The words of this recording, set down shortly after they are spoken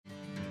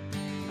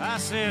I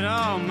said,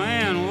 oh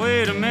man,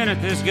 wait a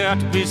minute, there's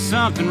got to be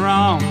something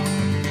wrong.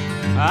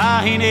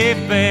 I ain't a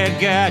bad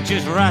guy,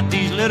 just write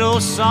these little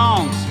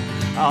songs.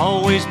 I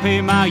always pay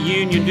my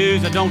union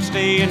dues, I don't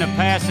stay in the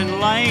passing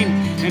lane.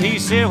 And he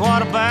said,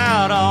 what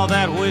about all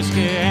that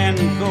whiskey and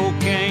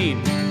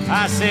cocaine?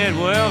 I said,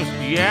 well,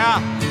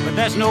 yeah, but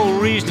that's no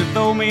reason to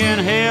throw me in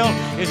hell,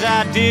 as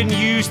I didn't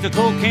use the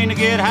cocaine to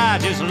get high,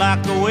 just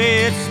like the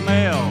way it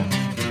smelled.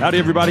 Howdy,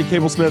 everybody.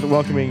 Cable Smith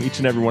welcoming each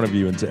and every one of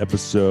you into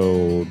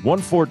episode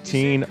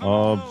 114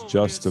 of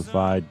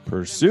Justified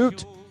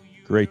Pursuit.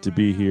 Great to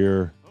be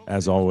here,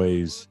 as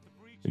always.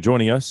 And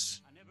joining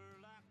us,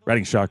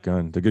 riding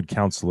shotgun, the good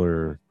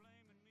counselor,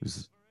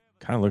 who's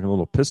kind of looking a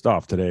little pissed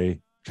off today,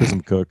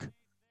 Chisholm Cook.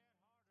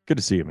 Good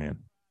to see you, man.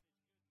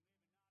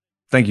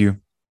 Thank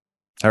you.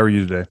 How are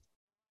you today?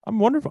 I'm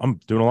wonderful. I'm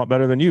doing a lot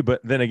better than you, but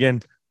then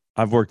again,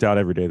 I've worked out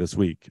every day this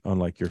week,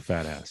 unlike your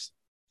fat ass.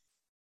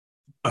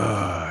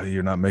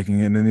 You're not making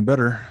it any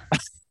better.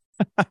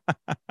 And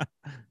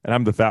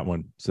I'm the fat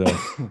one, so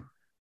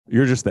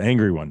you're just the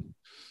angry one.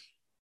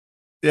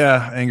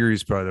 Yeah, angry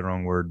is probably the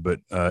wrong word, but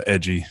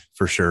edgy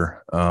for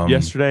sure.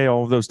 Yesterday,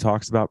 all of those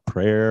talks about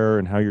prayer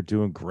and how you're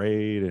doing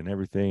great and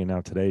everything, and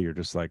now today you're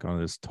just like on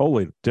this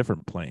totally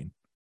different plane.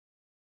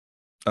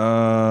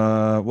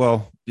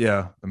 Well,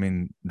 yeah. I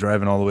mean,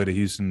 driving all the way to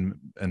Houston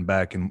and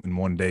back in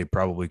one day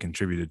probably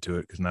contributed to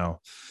it, because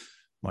now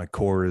my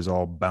core is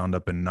all bound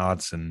up in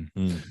knots, and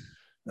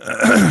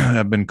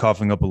I've been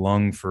coughing up a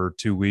lung for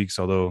 2 weeks,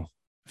 although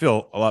I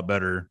feel a lot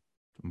better.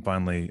 I'm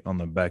finally on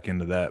the back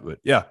end of that. But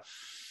yeah,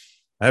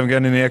 I haven't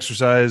gotten any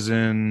exercise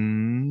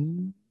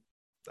in,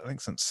 I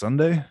think, since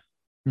Sunday.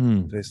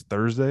 Today's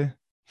Thursday.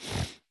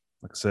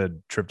 Like I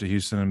said, trip to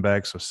Houston and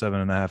back, so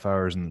 7.5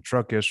 hours in the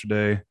truck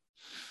yesterday.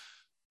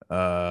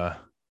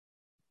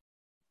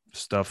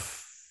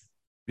 Stuff,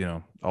 you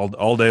know,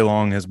 all day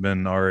long has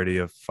been already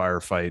a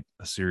firefight,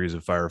 a series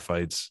of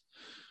firefights.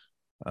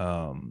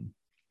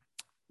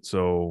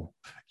 So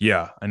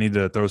yeah, I need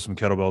to throw some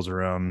kettlebells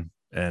around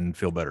and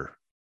feel better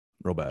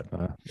real bad.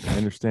 I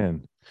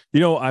understand.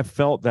 You know, I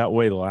felt that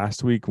way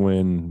last week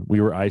when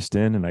we were iced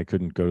in and I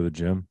couldn't go to the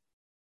gym.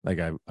 Like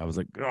I was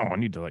like, oh, I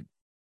need to like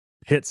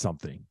hit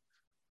something.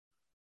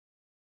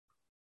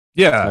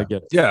 Yeah. I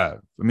get it. Yeah.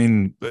 I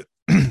mean, but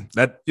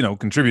that, you know,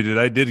 contributed.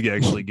 I did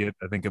actually get,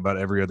 I think, about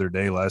every other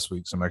day last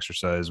week, some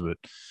exercise, but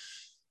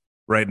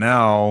right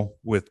now,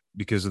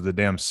 because of the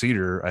damn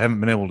cedar, I haven't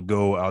been able to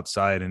go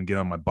outside and get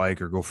on my bike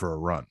or go for a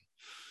run.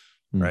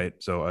 Right.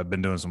 So I've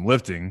been doing some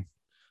lifting.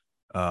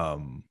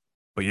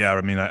 But yeah,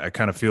 I mean, I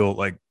kind of feel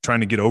like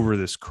trying to get over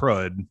this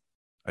crud.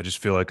 I just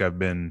feel like I've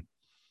been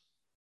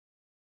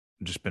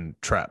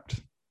trapped.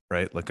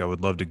 Right. Like I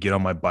would love to get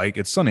on my bike.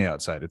 It's sunny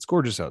outside. It's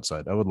gorgeous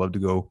outside. I would love to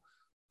go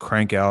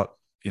crank out,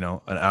 you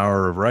know, an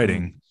hour of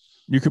riding.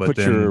 You could put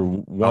your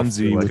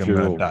onesie like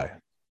with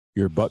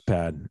your butt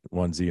pad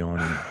onesie on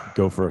and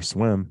go for a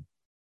swim.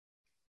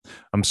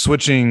 I'm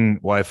switching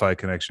Wi-Fi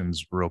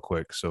connections real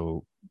quick,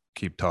 so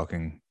keep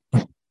talking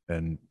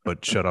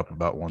but shut up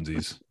about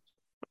onesies.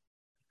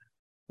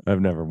 I've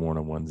never worn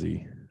a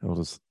onesie. I'll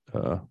just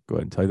go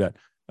ahead and tell you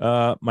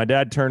that. My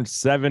dad turned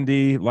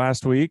 70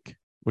 last week,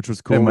 which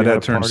was cool. Hey, my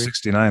dad turned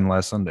 69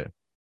 last Sunday.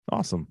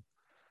 Awesome.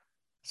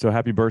 So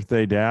happy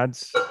birthday,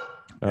 dads.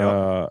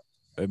 Yep.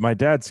 My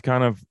dad's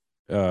kind of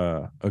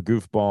a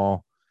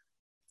goofball,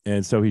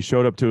 and so he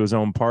showed up to his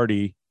own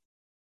party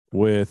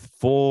with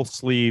full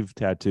sleeve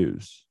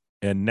tattoos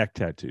and neck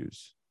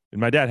tattoos. And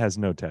my dad has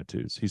no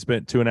tattoos. He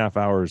spent 2.5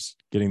 hours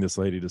getting this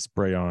lady to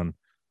spray on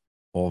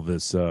all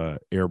this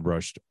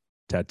airbrushed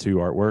tattoo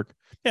artwork.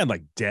 He had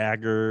like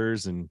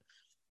daggers and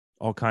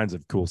all kinds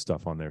of cool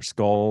stuff on there.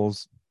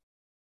 Skulls,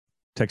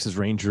 Texas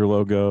Ranger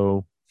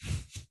logo,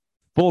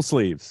 full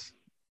sleeves.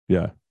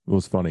 Yeah, it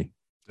was funny.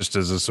 Just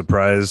as a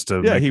surprise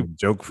to make a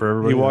joke for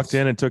everybody. He walked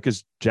in and took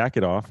his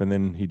jacket off, and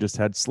then he just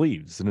had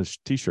sleeves and his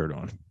T-shirt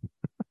on.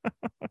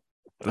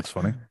 That's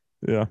funny.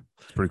 Yeah.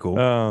 It's pretty cool.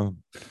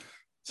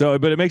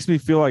 But it makes me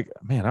feel like,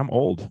 man, I'm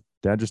old.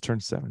 Dad just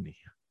turned 70.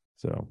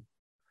 So.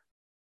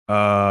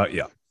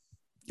 Yeah.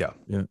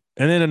 And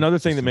then another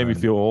thing that made me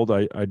feel old,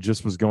 I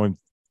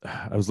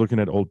was looking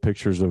at old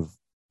pictures of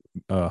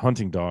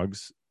hunting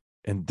dogs,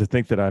 and to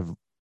think that I'm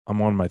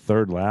on my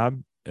third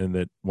lab, and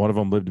that one of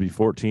them lived to be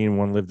 14,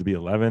 one lived to be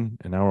 11,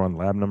 and now we're on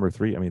lab number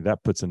 3. I mean,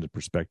 that puts into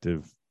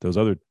perspective, those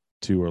other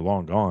 2 are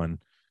long gone.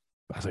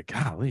 I was like,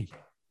 golly,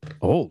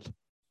 old.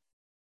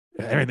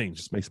 Everything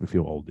just makes me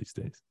feel old these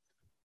days.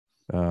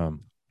 But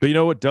you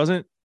know what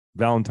doesn't?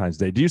 Valentine's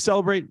Day. Do you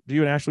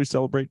and Ashley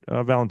celebrate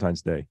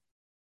Valentine's Day?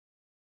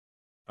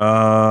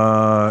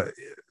 I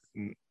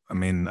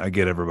mean, I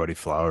get everybody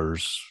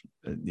flowers.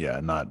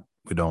 Yeah,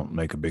 we don't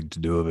make a big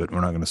to-do of it.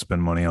 We're not going to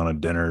spend money on a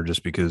dinner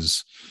just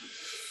because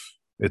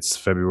it's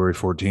February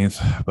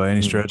 14th by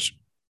any stretch.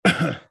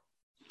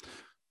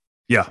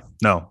 Yeah,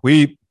 no,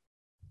 we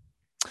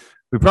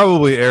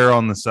probably err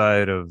on the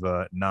side of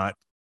not,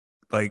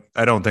 like,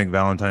 I don't think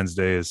Valentine's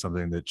Day is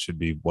something that should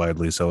be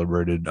widely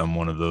celebrated. I'm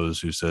one of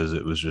those who says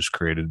it was just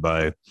created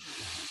by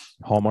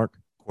Hallmark.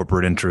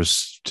 corporate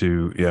interests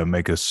to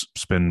make us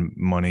spend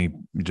money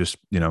just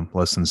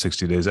less than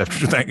 60 days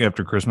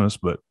after Christmas.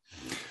 But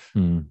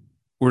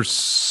we're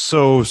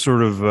so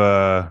sort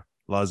of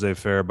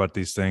laissez-faire about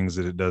these things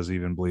that it does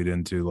even bleed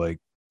into like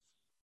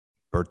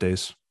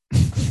birthdays.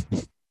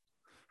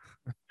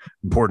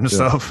 Important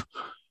stuff.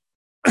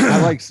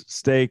 I like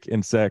steak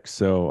and sex,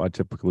 so I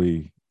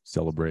typically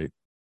celebrate.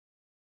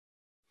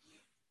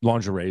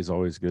 Lingerie is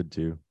always good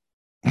too.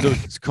 So you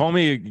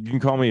can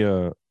call me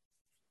a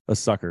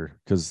sucker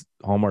because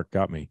Hallmark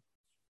got me.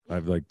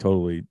 I've like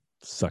totally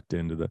sucked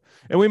into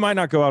and we might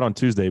not go out on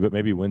Tuesday, but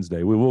maybe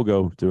Wednesday we will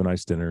go to a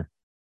nice dinner,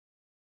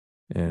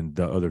 and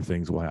other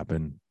things will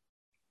happen.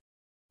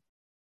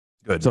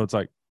 Good. So it's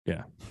like,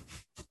 yeah,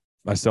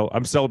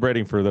 I'm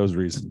celebrating for those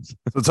reasons.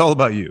 So it's all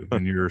about you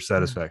and your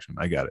satisfaction.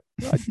 I got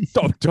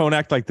it. Don't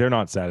act like they're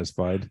not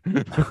satisfied.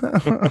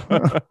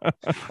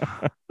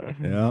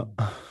 Yeah.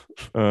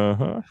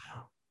 Uh-huh.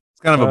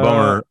 It's kind of a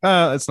bummer.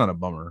 It's not a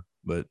bummer,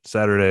 but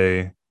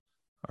Saturday,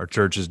 our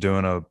church is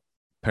doing a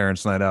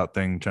parents' night out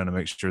thing, trying to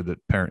make sure that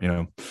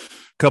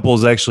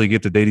couples actually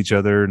get to date each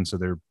other, and so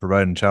they're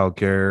providing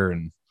childcare,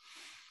 and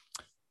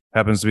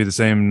happens to be the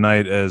same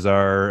night as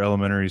our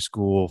elementary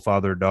school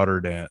father-daughter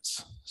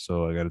dance.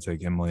 So I got to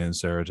take Emily and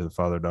Sarah to the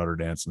father-daughter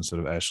dance instead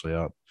of Ashley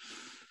out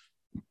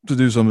to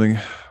do something,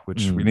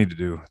 which we need to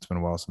do. It's been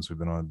a while since we've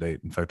been on a date.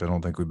 In fact, I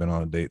don't think we've been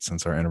on a date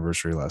since our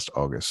anniversary last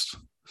August.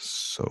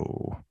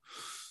 So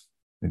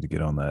need to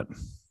get on that.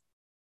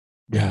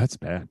 Yeah, that's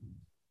bad.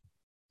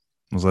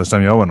 When was the last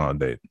time y'all went on a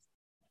date?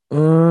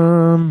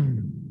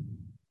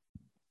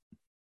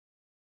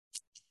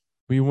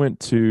 We went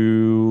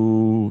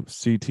to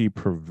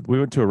we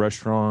went to a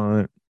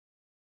restaurant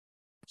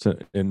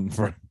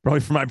probably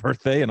for my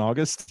birthday in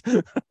August.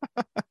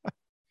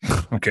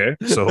 Okay,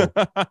 so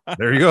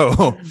there you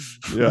go.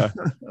 Yeah,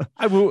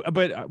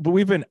 but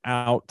we've been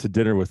out to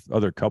dinner with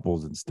other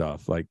couples and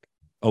stuff, like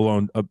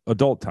alone,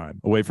 adult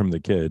time away from the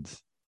kids.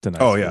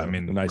 Tonight. Oh yeah, I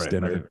mean, a nice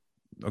dinner. Right.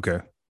 Okay,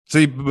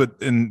 see,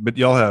 but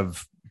y'all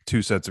have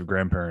two sets of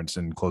grandparents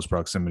in close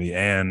proximity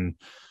and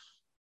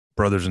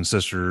brothers and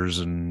sisters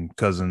and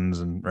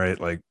cousins, and right,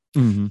 like,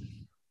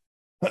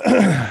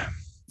 yeah,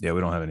 we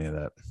don't have any of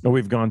that. No,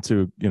 we've gone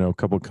to a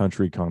couple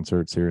country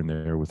concerts here and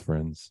there with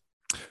friends.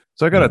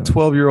 So I got a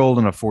 12-year-old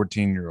and a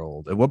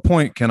 14-year-old. At what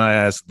point can I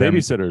ask them?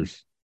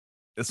 Babysitters?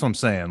 That's what I'm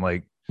saying.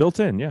 Like, built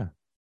in, yeah.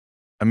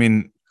 I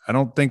mean, I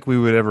don't think we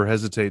would ever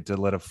hesitate to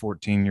let a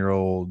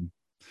 14-year-old.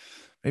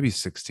 Maybe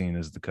 16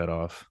 is the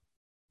cutoff.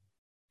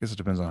 I guess it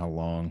depends on how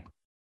long.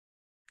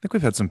 I think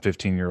we've had some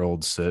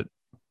 15-year-olds sit.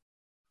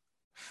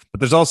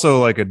 But there's also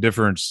like a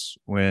difference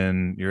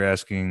when you're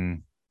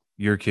asking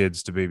your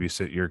kids to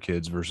babysit your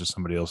kids versus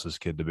somebody else's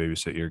kid to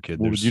babysit your kid.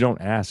 Well, you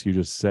don't ask, you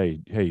just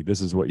say, hey,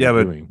 this is what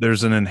you're doing. But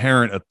there's an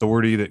inherent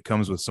authority that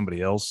comes with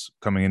somebody else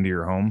coming into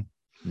your home.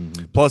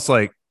 Plus,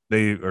 like,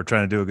 they are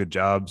trying to do a good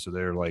job, so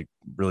they're like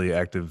really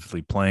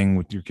actively playing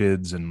with your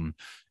kids and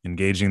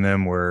engaging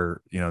them,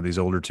 where these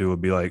older two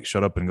would be like,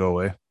 shut up and go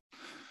away.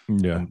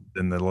 Yeah. And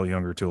then the little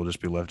younger two will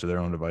just be left to their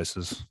own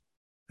devices.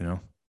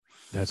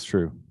 That's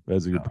true.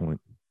 That's a good point.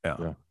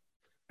 Yeah.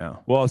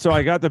 Well, so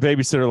I got the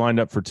babysitter lined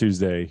up for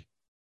Tuesday,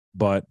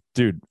 but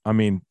dude, I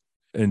mean,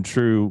 in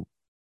true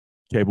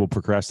cable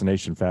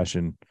procrastination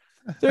fashion,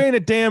 there ain't a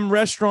damn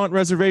restaurant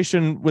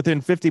reservation within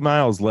 50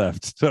 miles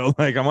left. So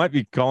like, I might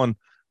be calling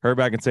her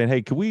back and saying,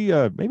 hey, could we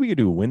maybe we could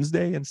do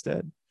Wednesday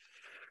instead?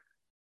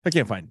 I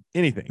can't find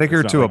anything. Take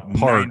her to a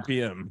park. 9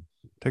 p.m.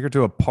 Take her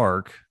to a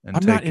park. And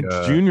I'm not in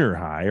junior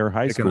high or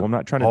high school. I'm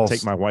not trying to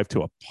take my wife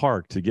to a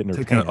park to get in her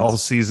take pants. An all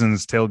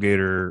seasons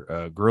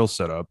tailgater grill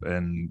setup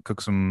and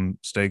cook some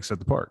steaks at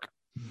the park.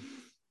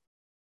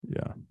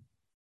 Yeah.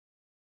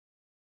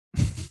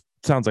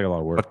 Sounds like a lot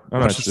of work. I'm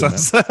not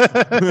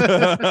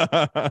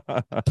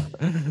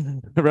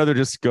I'd rather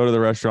just go to the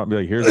restaurant and be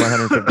like, here's my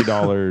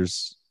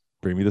 $150.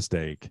 Bring me the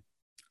steak.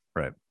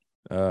 Right.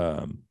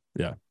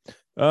 Yeah.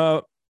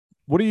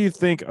 What do you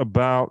think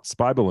about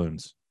spy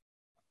balloons?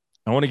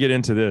 I want to get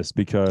into this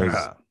because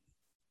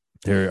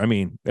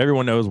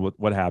everyone knows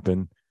what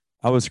happened.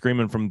 I was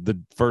screaming from the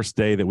first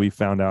day that we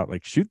found out,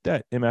 like, shoot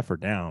that MFer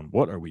down.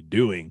 What are we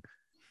doing?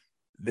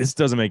 This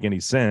doesn't make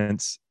any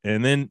sense.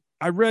 And then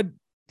I read,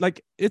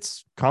 like,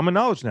 it's common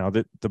knowledge now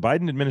that the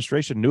Biden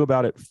administration knew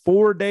about it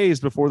 4 days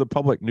before the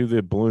public knew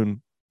the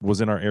balloon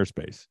was in our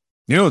airspace.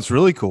 What's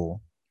really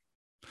cool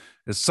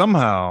is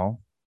somehow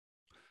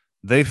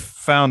they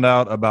found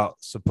out about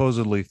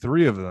supposedly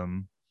 3 of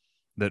them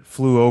that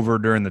flew over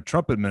during the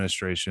Trump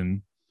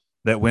administration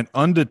that went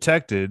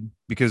undetected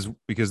because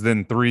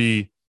then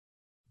 3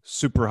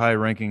 super high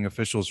ranking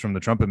officials from the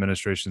Trump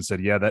administration said,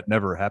 yeah, that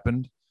never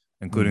happened,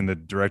 including the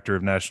director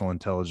of national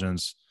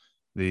intelligence,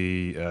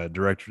 the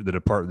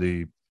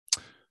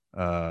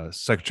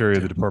secretary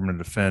of the Department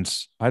of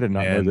Defense. I did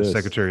not know this. The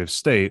secretary of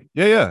state.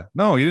 Yeah.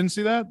 No, you didn't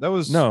see that? That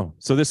was no.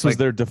 So this was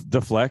their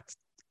deflect.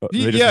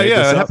 It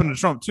happened to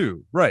Trump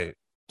too. Right.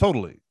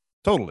 Totally.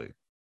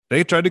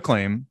 They tried to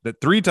claim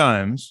that 3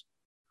 times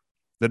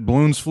that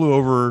balloons flew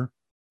over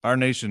our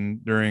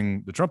nation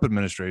during the Trump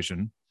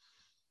administration,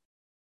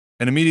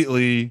 And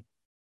immediately,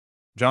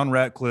 John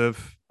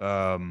Ratcliffe,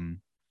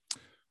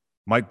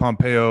 Mike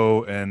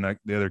Pompeo, and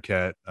the other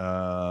cat.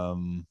 I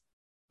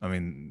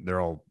mean, they're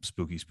all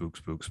spooks,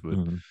 but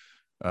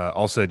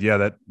all said, yeah,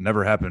 that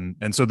never happened.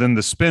 And so then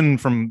the spin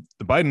from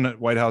the Biden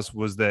White House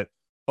was that,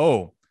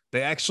 oh,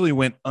 they actually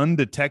went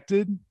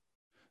undetected.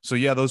 So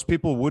yeah, those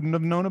people wouldn't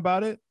have known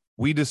about it.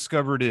 We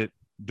discovered it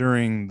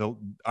during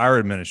our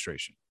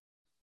administration.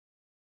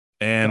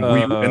 And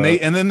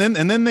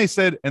then they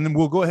said, and then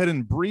we'll go ahead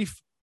and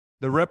brief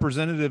the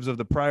representatives of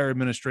the prior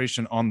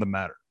administration on the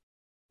matter.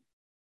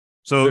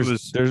 So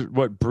there's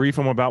what, brief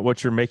them about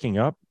what you're making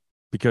up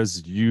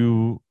because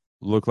you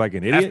look like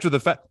an idiot after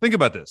the fact. Think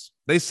about this.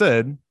 They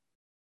said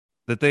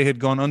that they had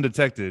gone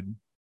undetected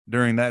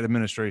during that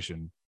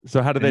administration.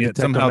 So how did they detect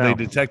somehow them now?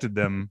 They detected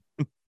them.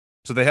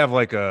 So they have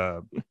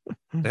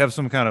they have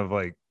some kind of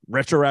like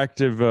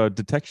retroactive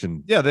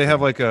detection. Yeah, they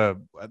have like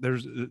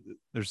there's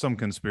some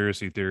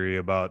conspiracy theory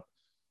about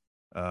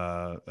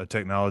a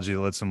technology that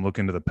lets them look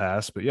into the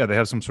past, but yeah, they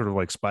have some sort of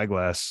like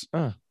spyglass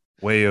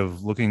way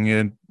of looking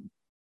in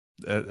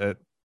at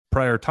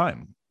prior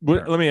time.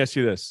 Let me ask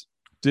you this: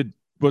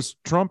 was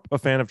Trump a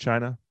fan of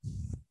China? You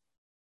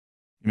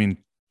mean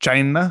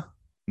China?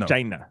 No,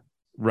 China.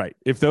 Right.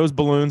 If those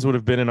balloons would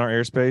have been in our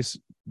airspace,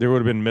 there would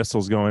have been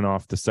missiles going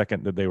off the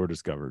second that they were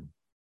discovered.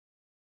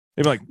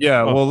 They'd be like,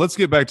 yeah. Oh. Well, let's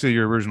get back to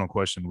your original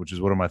question, which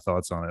is what are my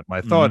thoughts on it?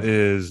 My thought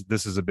is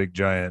this is a big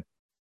giant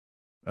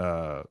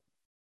psyop.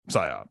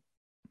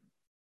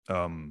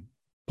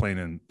 Plain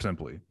and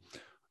simply.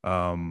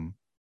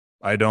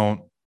 I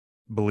don't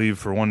believe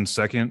for 1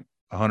 second,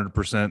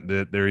 100%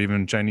 that they're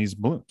even Chinese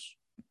balloons.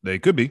 They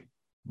could be,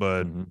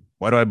 but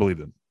why do I believe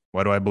them?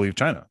 Why do I believe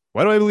China?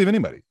 Why do I believe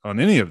anybody on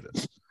any of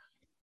this?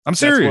 I'm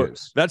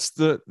serious. That's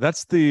the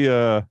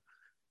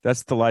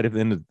light at the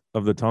end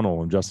of the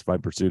tunnel in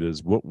Justified Pursuit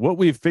is what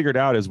we've figured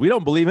out is we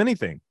don't believe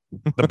anything.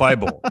 The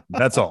Bible.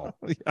 That's all.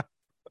 Yeah.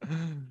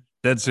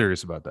 Dead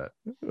serious about that.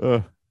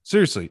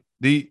 Seriously.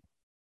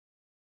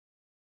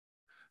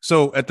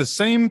 So at the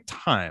same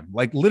time,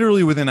 like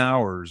literally within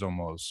hours,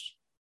 almost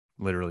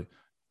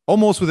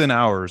within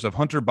hours of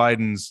Hunter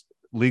Biden's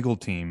legal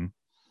team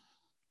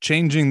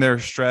changing their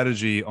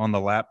strategy on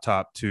the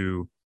laptop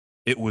to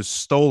it was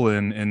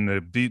stolen and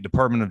the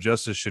Department of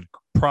Justice should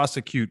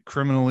prosecute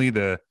criminally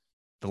the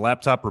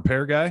laptop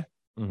repair guy.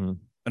 In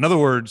other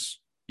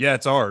words, yeah,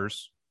 it's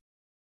ours.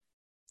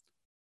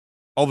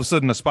 All of a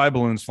sudden, a spy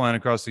balloon's flying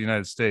across the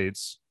United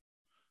States.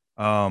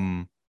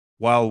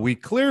 While we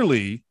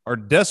clearly are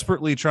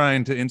desperately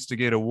trying to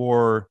instigate a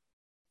war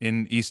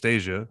in East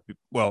Asia.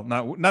 Well,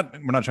 we're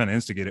not trying to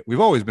instigate it. We've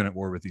always been at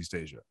war with East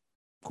Asia,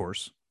 of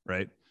course,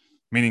 right?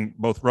 Meaning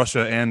both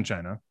Russia and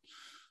China.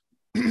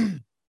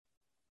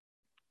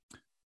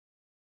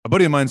 A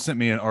buddy of mine sent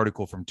me an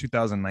article from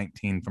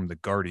 2019 from The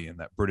Guardian,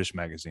 that British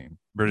magazine,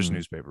 British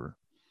newspaper,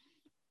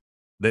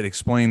 that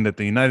explained that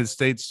the United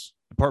States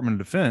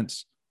Department of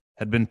Defense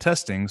had been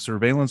testing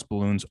surveillance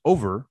balloons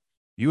over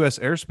U.S.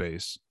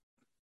 airspace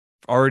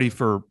already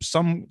for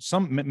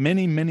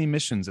many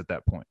missions at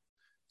that point,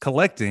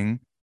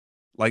 collecting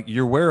like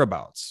your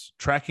whereabouts,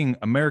 tracking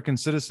American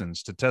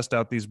citizens to test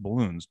out these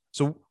balloons.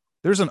 So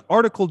there's an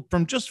article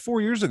from just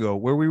 4 years ago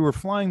where we were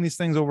flying these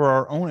things over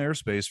our own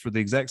airspace for the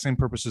exact same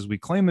purposes we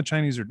claim the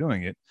Chinese are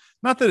doing it.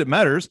 Not that it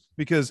matters,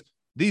 because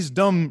these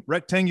dumb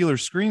rectangular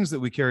screens that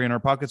we carry in our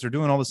pockets are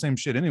doing all the same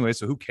shit anyway.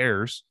 So who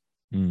cares?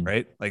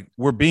 Right? Like,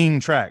 we're being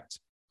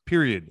tracked,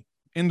 period.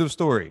 End of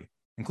story,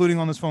 including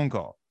on this phone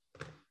call.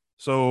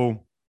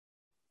 So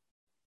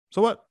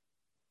what?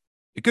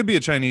 It could be a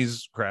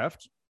Chinese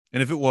craft.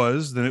 And if it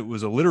was, then it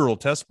was a literal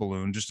test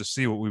balloon just to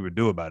see what we would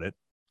do about it.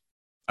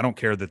 I don't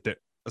care that a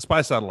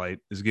spy satellite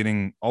is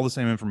getting all the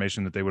same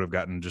information that they would have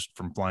gotten just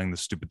from flying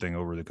this stupid thing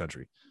over the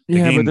country.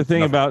 Yeah, but the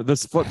thing about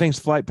this thing's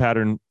flight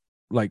pattern,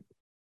 like,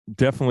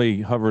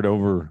 definitely hovered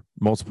over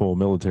multiple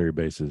military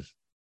bases.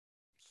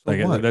 So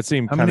like that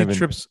seemed how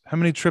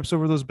many trips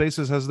over those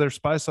bases has their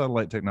spy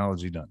satellite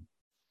technology done?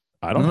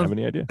 I don't have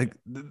any idea. Like,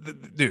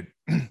 dude,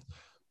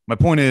 my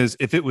point is,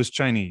 if it was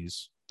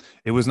Chinese,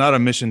 it was not a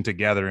mission to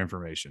gather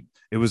information.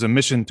 It was a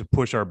mission to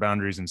push our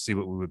boundaries and see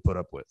what we would put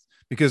up with.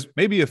 Because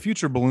maybe a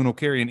future balloon will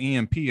carry an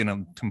EMP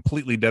and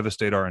completely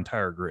devastate our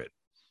entire grid,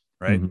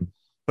 right?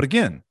 But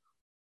again,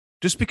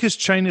 just because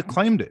China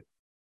claimed it,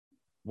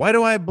 why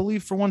do I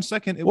believe for 1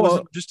 second it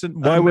wasn't just an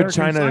why American would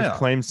China psyop?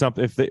 claim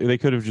something if they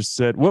could have just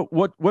said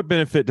what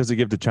benefit does it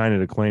give to China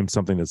to claim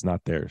something that's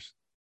not theirs?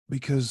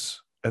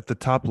 Because at the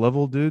top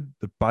level, dude,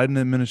 the Biden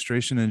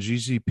administration and Xi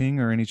Jinping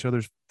are in each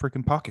other's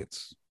freaking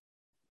pockets.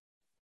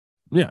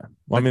 Yeah,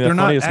 well, like, I mean, the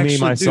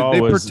funniest meme I saw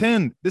they was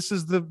pretend this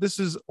is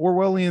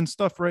Orwellian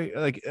stuff, right?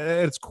 Like,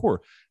 at its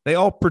core, they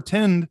all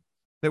pretend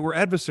that we're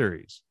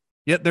adversaries,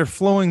 yet they're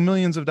flowing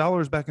millions of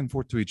dollars back and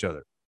forth to each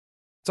other.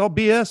 It's all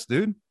BS,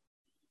 dude.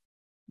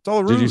 It's all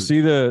a ruse. Did you see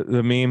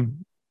the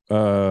meme?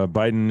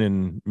 Biden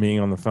and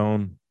Ming on the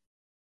phone,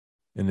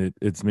 and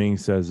it's Ming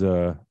says,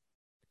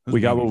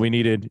 "We got what we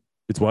needed."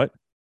 It's what?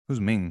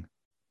 Who's Ming?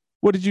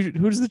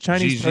 Who's the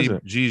Chinese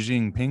president? Xi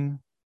Jinping.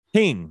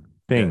 Ping.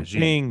 Ping, Yeah, Xi.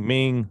 Ping,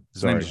 Ming.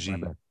 His name Sorry, is Xi. my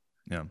bad.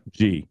 Yeah.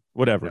 G,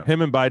 whatever. Yeah.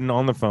 Him and Biden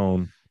on the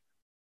phone.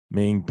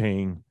 Ming,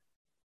 Ping.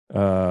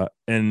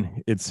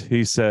 And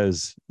he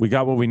says, "We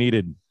got what we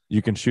needed.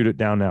 You can shoot it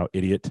down now,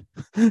 idiot."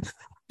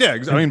 Yeah, I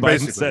mean, Biden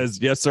basically says,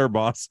 "Yes, sir,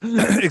 boss."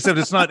 except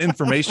it's not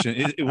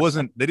information. It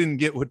wasn't. They didn't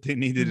get what they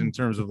needed in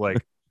terms of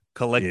like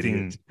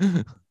collecting.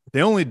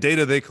 The only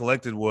data they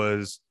collected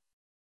was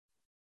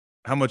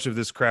how much of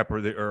this crap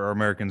are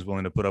Americans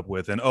willing to put up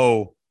with, and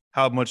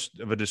how much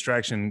of a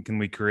distraction can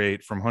we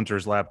create from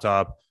Hunter's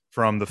laptop,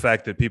 from the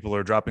fact that people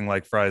are dropping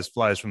like flies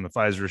from the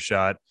Pfizer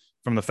shot,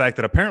 from the fact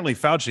that apparently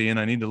Fauci, and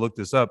I need to look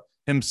this up,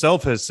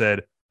 himself has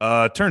said,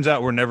 turns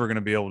out we're never going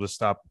to be able to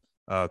stop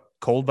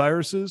cold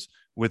viruses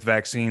with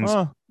vaccines.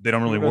 They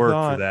don't really work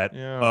for that.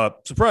 Yeah.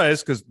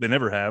 Surprise, because they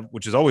never have,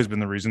 which has always been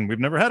the reason we've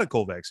never had a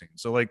cold vaccine.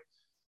 So like,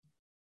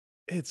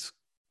 it's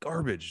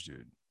garbage,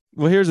 dude.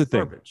 Well, here's the thing.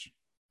 Garbage.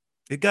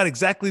 It got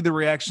exactly the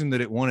reaction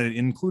that it wanted,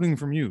 including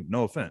from you.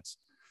 No offense.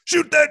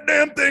 Shoot that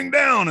damn thing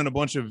down. And a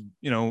bunch of,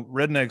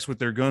 rednecks with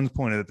their guns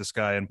pointed at the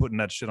sky and putting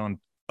that shit on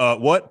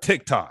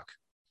TikTok.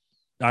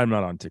 I'm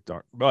not on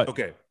TikTok, but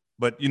okay.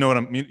 But you know what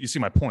I mean? You see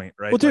my point,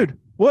 right? Well, dude,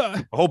 what?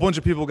 A whole bunch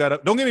of people got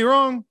up. Don't get me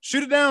wrong.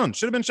 Shoot it down.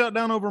 Should have been shot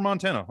down over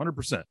Montana,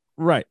 100%.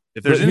 Right.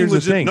 If there's any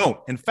legit,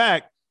 no. In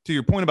fact, to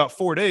your point about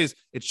 4 days,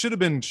 it should have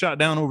been shot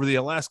down over the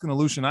Alaskan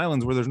Aleutian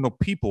Islands where there's no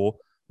people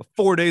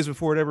 4 days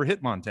before it ever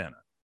hit Montana.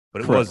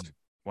 But it wasn't.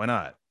 Why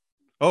not?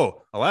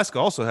 Oh, Alaska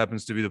also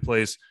happens to be the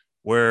place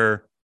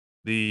where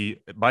the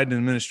Biden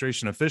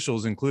administration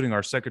officials, including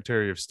our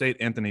Secretary of State,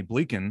 Anthony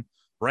Blinken,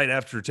 right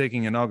after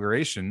taking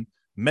inauguration,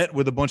 met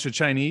with a bunch of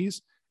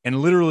Chinese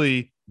and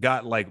literally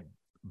got like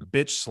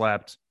bitch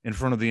slapped in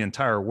front of the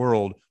entire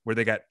world, where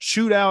they got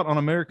chewed out on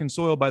American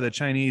soil by the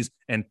Chinese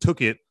and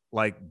took it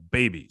like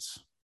babies.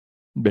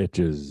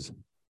 Bitches.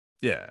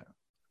 Yeah.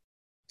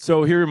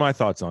 So here are my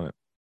thoughts on it.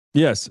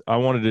 Yes, I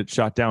wanted it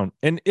shot down.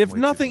 And if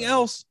nothing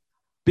else,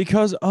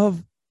 because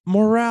of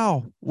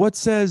morale. What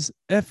says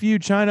F you,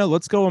 China?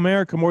 Let's go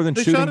America more than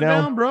shooting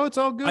down. Bro, it's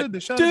all good. They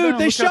shot it down. Dude,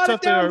 they shot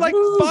it down like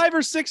 5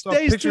 or 6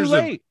 days too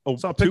late.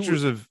 Saw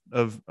pictures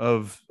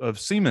of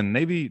seamen,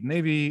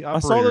 Navy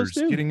operators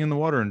getting in the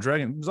water and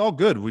dragging. It was all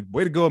good.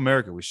 Way to go,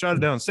 America. We shot it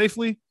down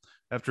safely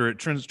after it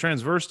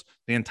transversed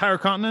the entire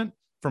continent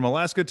from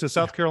Alaska to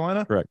South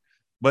Carolina. Correct.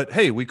 But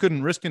hey, we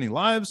couldn't risk any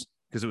lives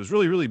because it was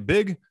really, really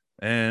big.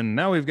 And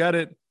now we've got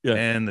it. Yeah.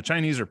 And the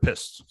Chinese are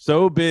pissed.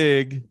 So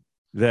big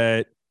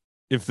that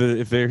if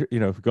they're,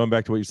 going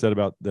back to what you said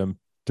about them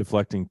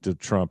deflecting to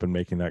Trump and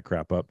making that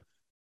crap up,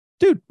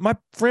 dude, my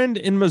friend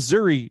in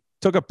Missouri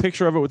took a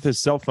picture of it with his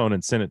cell phone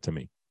and sent it to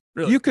me.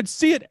 Really? You could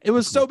see it. It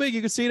was so big.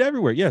 You could see it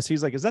everywhere. Yes.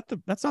 He's like,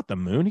 that's not the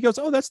moon. He goes,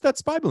 oh, that's that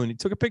spy balloon. He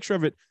took a picture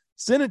of it,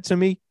 sent it to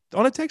me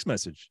on a text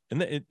message,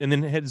 and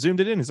then had zoomed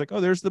it in. He's like, oh,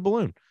 there's the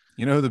balloon.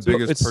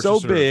 Biggest it's so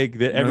big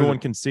that everyone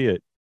can see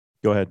it.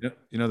 Go ahead.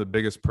 You know the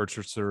biggest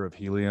purchaser of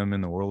helium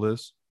in the world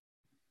is?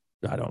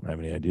 I don't have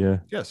any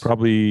idea. Yes.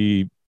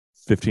 Probably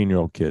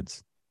 15-year-old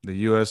kids. The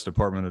U.S.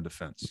 Department of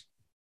Defense.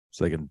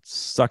 So they can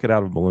suck it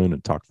out of a balloon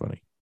and talk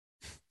funny.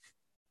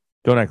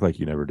 Don't act like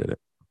you never did it.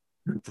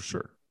 For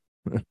sure.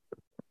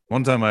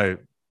 One time I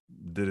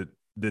did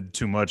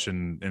too much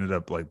and ended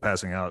up like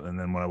passing out. And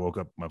then when I woke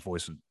up, my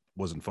voice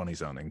wasn't funny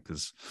sounding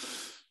because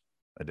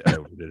I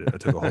did it. I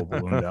took a whole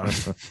balloon down.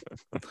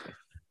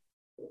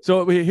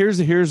 So here's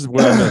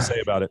what I'm going to say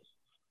about it.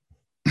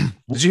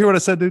 Did you hear what I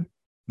said, dude?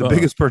 The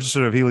biggest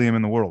purchaser of helium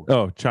in the world.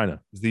 Oh,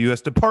 China. Is the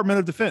U.S. Department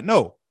of Defense.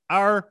 No,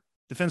 our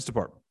Defense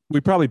Department. We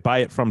probably buy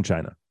it from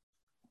China.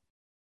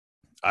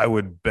 I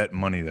would bet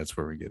money that's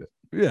where we get it.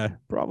 Yeah,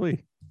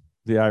 probably.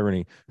 The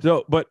irony.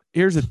 So, but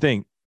here's the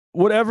thing.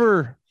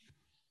 Whatever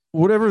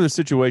the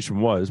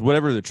situation was,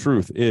 whatever the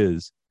truth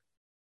is,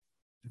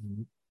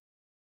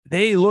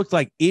 they looked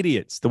like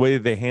idiots the way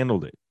that they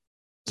handled it.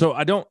 So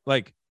I don't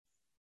like,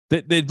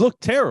 they look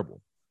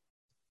terrible.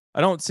 I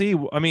don't see.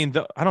 I mean,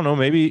 I don't know.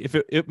 Maybe if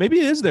maybe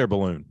it is their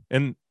balloon,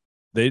 and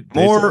did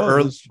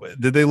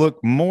they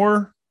look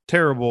more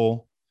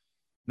terrible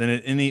than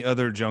at any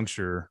other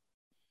juncture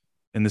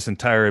in this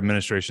entire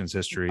administration's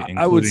history?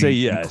 I would say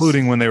yes,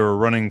 including when they were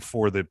running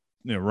for the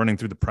running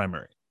through the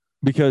primary.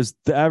 Because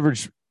the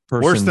average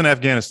person worse than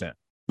Afghanistan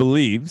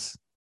believes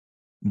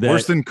that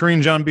worse than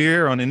Karine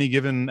Jean-Pierre on any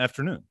given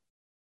afternoon.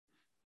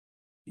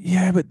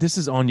 Yeah, but this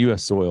is on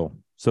U.S. soil,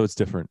 so it's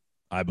different.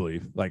 I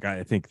believe. Like,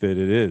 I think that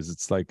it is.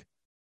 It's like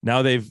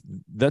now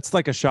that's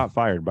like a shot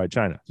fired by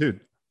China.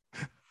 Dude,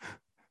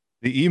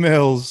 the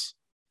emails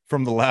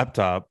from the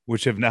laptop,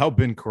 which have now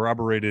been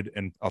corroborated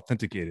and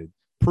authenticated,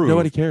 prove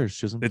nobody cares,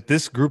 Chisholm, that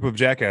this group of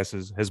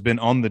jackasses has been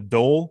on the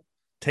dole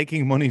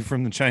taking money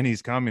from the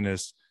Chinese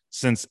communists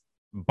since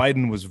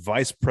Biden was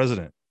vice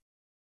president.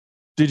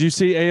 Did you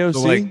see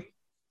AOC?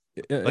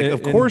 So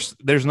of course,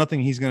 there's nothing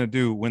he's going to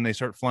do when they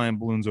start flying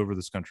balloons over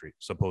this country,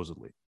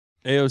 supposedly.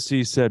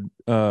 AOC said,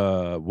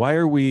 why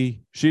are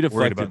we, she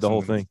deflected the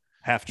whole thing.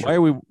 Half true.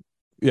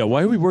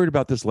 Why are we worried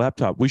about this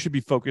laptop? We should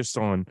be focused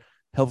on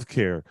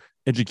healthcare,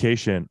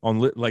 education, on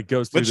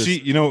goes through this.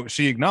 But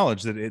she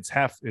acknowledged that it's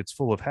half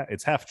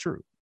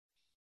true.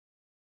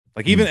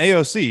 Like even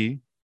AOC,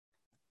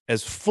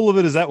 as full of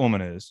it as that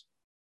woman is,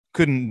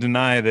 couldn't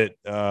deny that.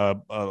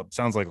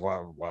 Sounds like a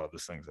lot of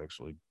this thing's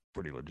actually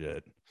pretty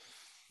legit.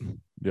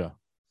 Yeah.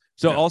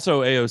 So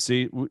also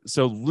AOC.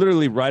 So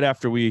literally right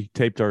after we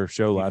taped our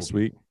show last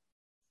week,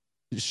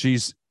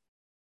 she's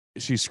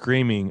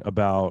screaming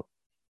about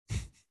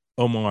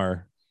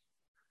Omar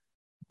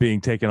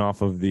being taken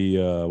off of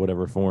the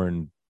whatever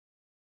foreign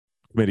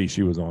committee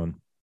she was on.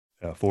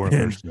 Yeah, foreign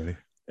affairs committee,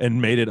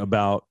 and made it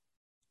about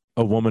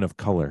a woman of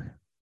color.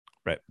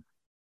 Right.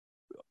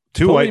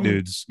 Two white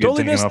dudes.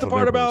 Totally missed the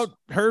part about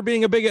her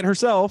being a bigot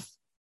herself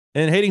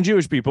and hating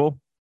Jewish people.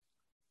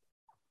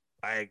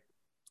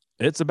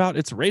 It's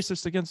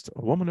racist against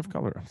a woman of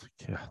color. I was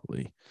like,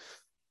 golly.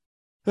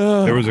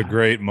 There was a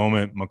great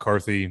moment.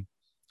 McCarthy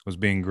was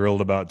being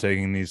grilled about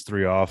taking these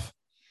three off.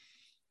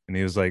 And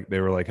he was like, they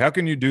were like, how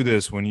can you do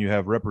this when you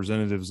have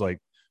representatives like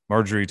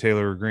Marjorie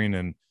Taylor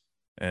Greene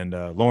and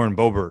Lauren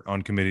Boebert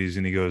on committees?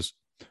 And he goes,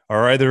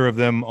 are either of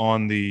them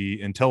on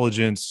the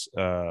intelligence,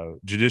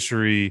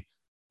 judiciary,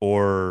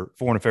 or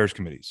foreign affairs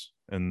committees?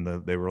 And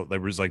there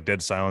was like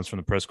dead silence from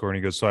the press corps. And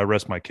he goes, so I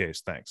rest my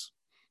case. Thanks.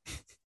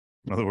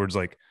 In other words,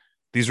 like,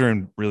 these are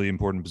in really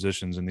important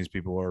positions and these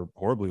people are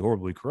horribly,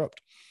 horribly corrupt.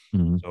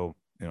 Mm-hmm. So,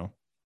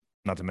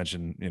 not to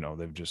mention,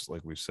 they've just,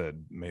 like we've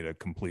said, made a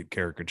complete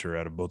caricature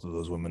out of both of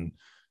those women.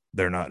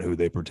 They're not who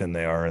they pretend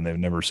they are, and they've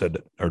never said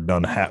or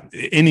done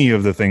any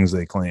of the things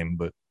they claim,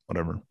 but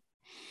whatever.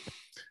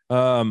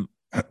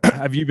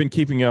 Have you been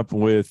keeping up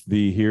with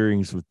the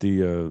hearings with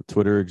the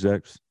Twitter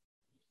execs?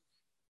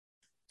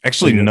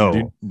 Actually,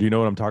 no. Do you know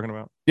what I'm talking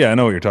about? Yeah, I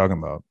know what you're talking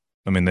about.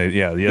 I mean,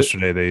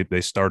 yesterday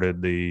they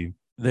started the...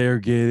 They're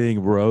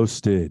getting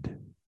roasted.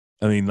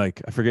 I mean,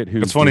 like, I forget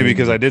who. It's funny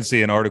because I did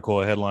see an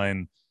article, a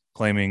headline,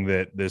 claiming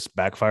that this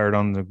backfired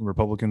on the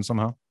Republicans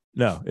somehow.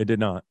 No, it did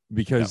not.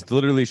 Because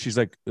literally she's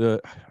like, I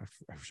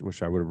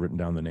wish I would have written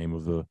down the name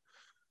of the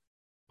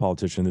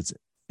politician that's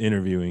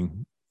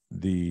interviewing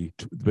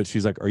but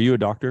she's like, are you a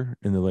doctor?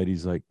 And the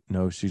lady's like,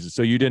 no. She's,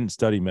 so you didn't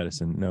study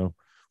medicine? No.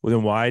 Well,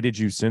 then why did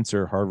you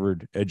censor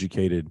Harvard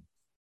educated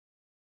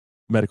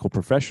medical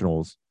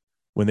professionals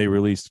when they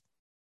released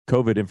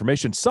COVID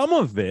information? Some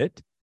of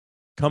it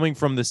coming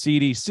from the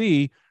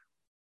CDC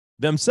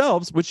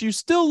themselves, which you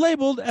still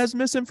labeled as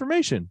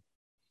misinformation.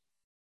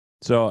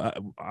 So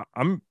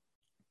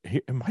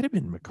it might have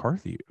been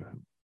McCarthy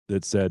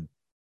that said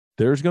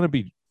there's going to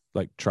be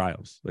like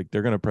trials, like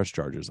they're going to press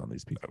charges on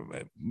these people.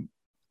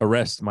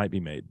 Arrests might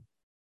be made.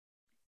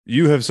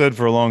 You have said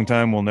for a long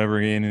time we'll never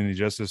gain any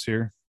justice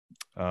here.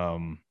 I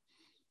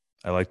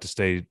like to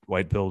stay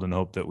white pilled and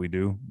hope that we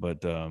do,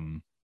 but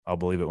I'll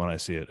believe it when I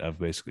see it.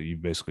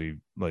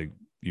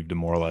 You've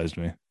demoralized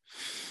me.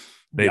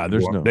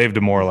 They've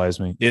demoralized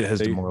me. It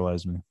has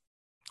demoralized me.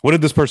 What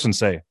did this person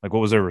say? Like, what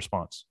was their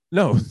response?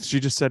 No,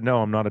 she just said,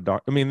 no, I'm not a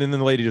doctor. I mean, then the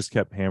lady just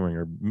kept hammering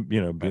her,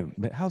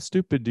 how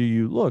stupid do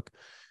you look?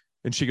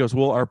 And she goes,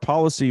 well, our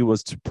policy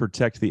was to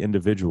protect the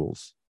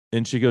individuals.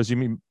 And she goes, you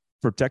mean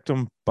protect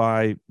them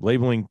by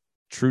labeling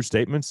true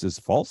statements as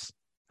false?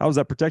 How is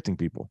that protecting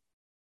people?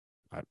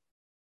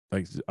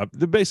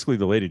 Basically,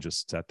 the lady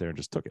just sat there and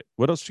just took it.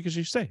 What else could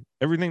she say?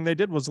 Everything they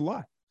did was a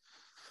lie.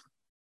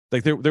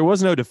 Like there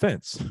was no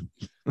defense.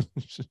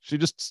 She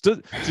just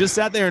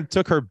sat there and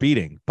took her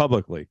beating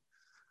publicly.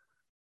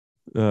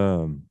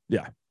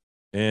 Yeah.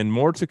 And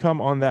more to come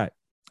on that.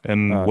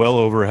 And well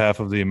over half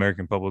of the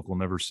American public will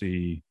never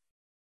see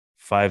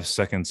 5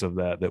 seconds of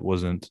that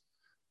wasn't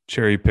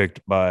cherry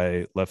picked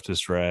by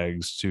leftist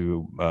rags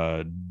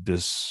to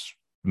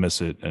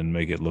dismiss it and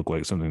make it look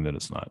like something that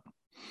it's not.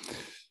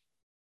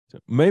 So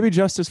maybe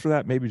justice for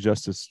that, maybe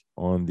justice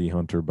on the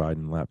Hunter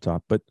Biden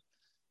laptop. But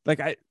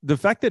the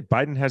fact that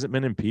Biden hasn't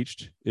been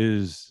impeached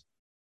is,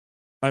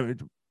 is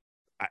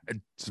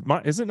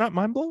it not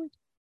mind blowing?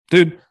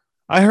 Dude,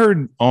 I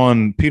heard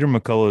on Peter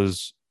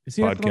McCullough's is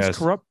he podcast, the most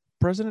corrupt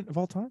president of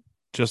all time?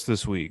 Just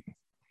this week,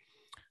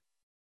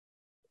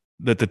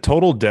 that the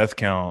total death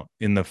count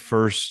in the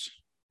first,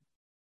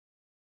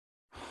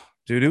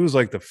 it was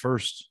like the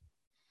first,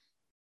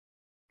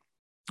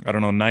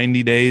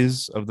 90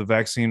 days of the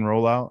vaccine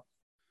rollout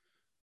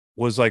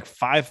was like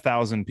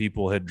 5,000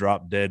 people had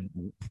dropped dead,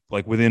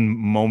 like within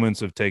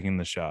moments of taking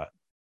the shot.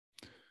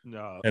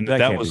 No, and that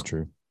can't was be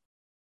true.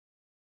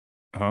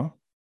 Huh?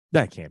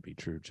 That can't be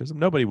true, Chisholm.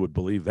 Nobody would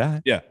believe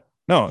that. Yeah.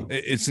 No,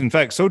 it's in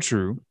fact so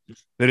true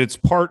that it's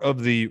part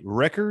of the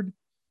record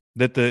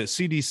that the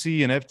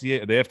CDC and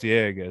the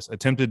FDA, I guess,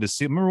 attempted to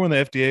see. Remember when the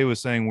FDA was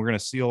saying we're going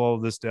to seal all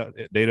of this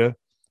data?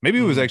 Maybe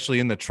it was actually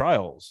in the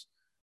trials.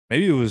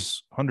 Maybe it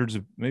was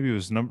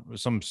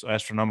some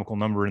astronomical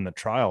number in the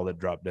trial that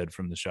dropped dead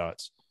from the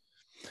shots.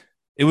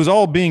 It was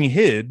all being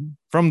hid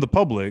from the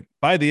public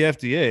by the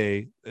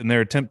FDA in their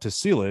attempt to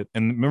seal it.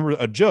 And remember,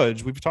 a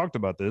judge, we've talked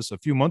about this a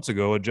few months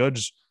ago, it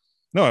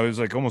was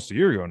like almost a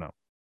year ago now,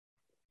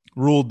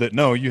 ruled that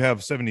no, you have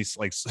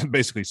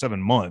basically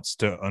 7 months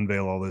to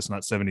unveil all this,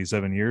 not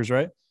 77 years,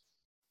 right?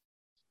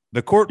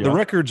 The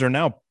records are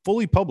now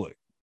fully public.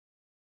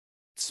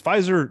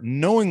 Pfizer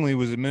knowingly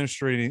was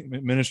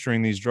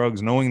administering these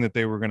drugs, knowing that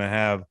they were going to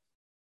have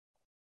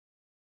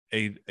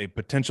a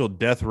potential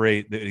death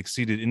rate that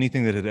exceeded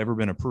anything that had ever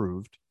been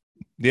approved.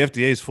 The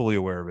FDA is fully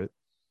aware of it.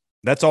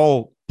 That's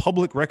all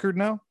public record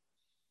now.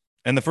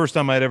 And the first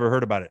time I'd ever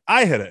heard about it,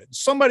 I had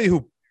somebody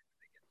who,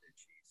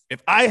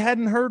 if I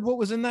hadn't heard what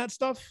was in that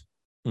stuff,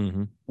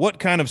 what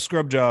kind of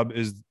scrub job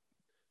is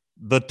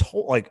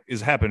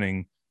is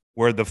happening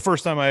where the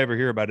first time I ever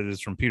hear about it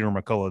is from Peter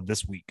McCullough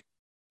this week?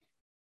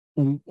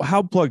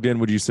 How plugged in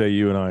would you say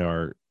you and I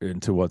are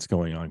into what's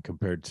going on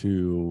compared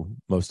to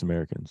most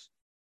Americans?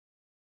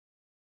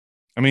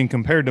 I mean,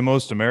 compared to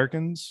most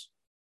Americans,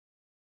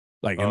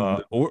 like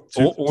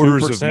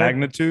orders of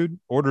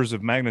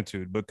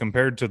magnitude, but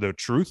compared to the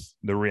truth,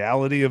 the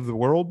reality of the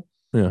world,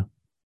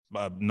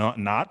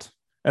 not.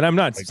 And I'm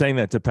not saying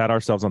that to pat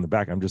ourselves on the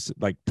back. I'm just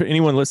like,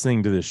 anyone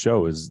listening to this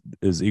show is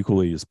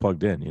equally as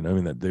plugged in. You know, I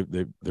mean, that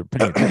they're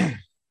paying attention.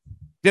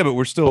 Yeah, but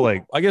we're still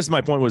I guess my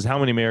point was, how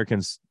many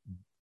Americans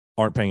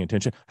aren't paying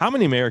attention? How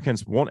many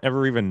Americans won't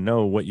ever even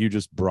know what you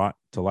just brought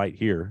to light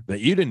here that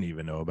you didn't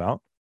even know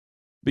about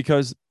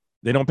because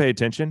they don't pay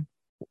attention?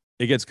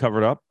 It gets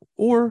covered up,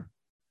 or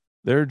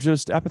they're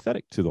just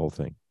apathetic to the whole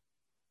thing.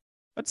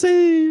 I'd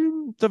say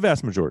the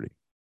vast majority.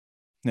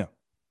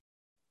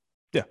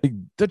 Yeah.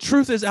 The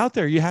truth is out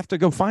there. You have to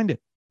go find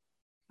it.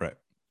 Right.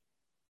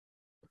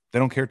 They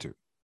don't care to.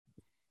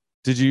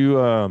 Did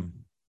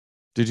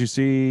you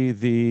see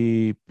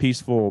the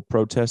peaceful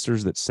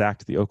protesters that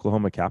sacked the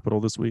Oklahoma Capitol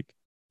this week?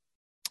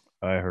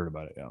 I heard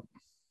about it, yeah.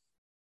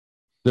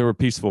 There were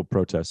peaceful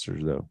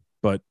protesters, though.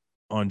 But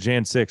on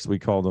Jan 6th, we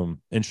called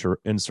them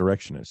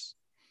insurrectionists.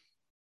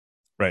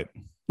 Right.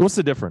 What's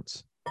the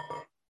difference?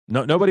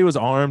 Nobody was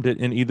armed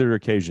in either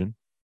occasion.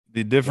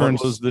 The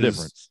difference was the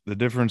difference. The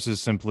difference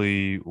is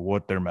simply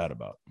what they're mad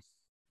about.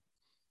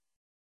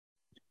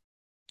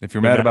 If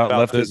you're mad about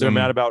leftism, they're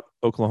mad about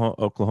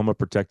Oklahoma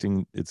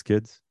protecting its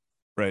kids.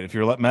 Right. If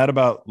you're mad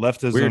about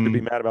leftism, weird to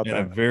be mad about in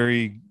that. A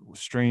very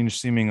strange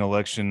seeming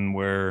election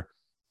where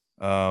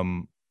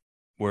 3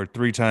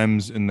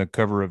 times in the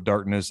cover of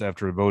darkness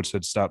after votes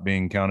had stopped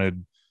being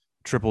counted,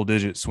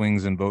 triple-digit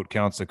swings in vote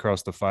counts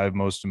across the 5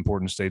 most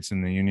important states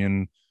in the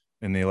union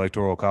in the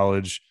Electoral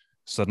College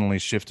suddenly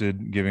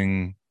shifted,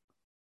 giving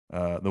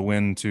the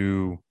win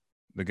to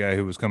the guy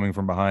who was coming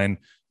from behind,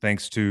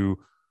 thanks to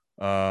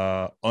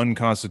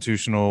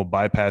unconstitutional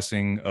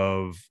bypassing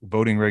of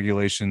voting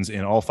regulations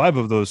in all 5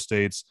 of those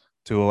states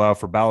to allow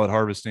for ballot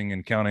harvesting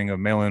and counting of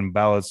mail-in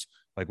ballots,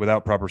 like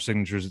without proper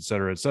signatures, et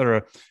cetera, et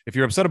cetera. If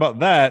you're upset about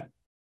that,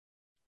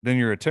 then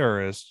you're a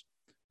terrorist.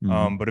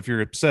 But if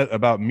you're upset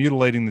about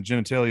mutilating the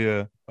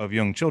genitalia of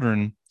young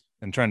children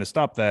and trying to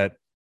stop that,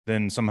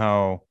 then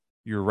somehow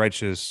you're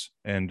righteous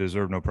and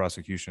deserve no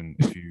prosecution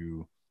if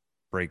you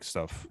break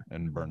stuff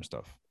and burn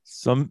stuff.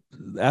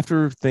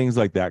 After things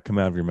like that come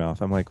out of your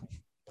mouth, I'm like,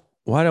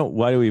 why do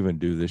we even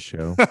do this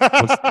show?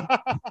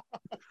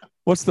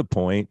 What's the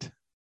point?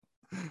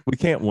 We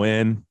can't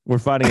win. We're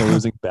fighting a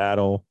losing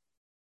battle.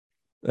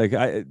 Like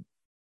I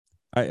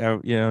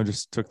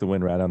just took the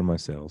wind right out of my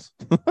sails.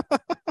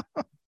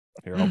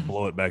 Here, I'll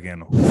blow it back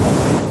in.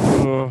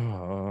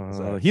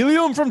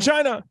 Helium from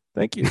China.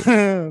 Thank you.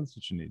 That's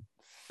what you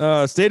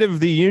need. State of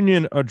the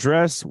Union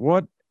address.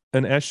 What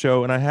an S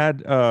show. And I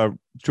had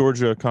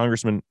Georgia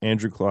Congressman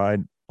Andrew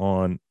Clyde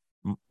on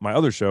my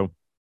other show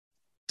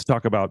to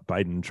talk about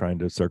Biden trying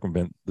to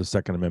circumvent the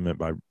Second Amendment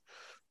by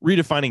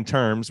redefining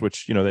terms,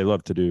 which, they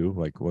love to do.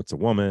 Like, what's a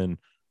woman?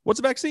 What's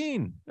a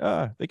vaccine?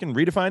 They can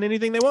redefine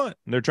anything they want.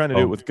 And they're trying to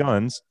do it with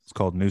guns. It's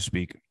called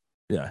Newspeak.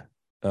 Yeah.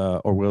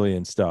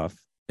 Orwellian stuff.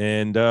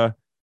 And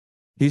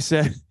he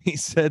said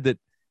that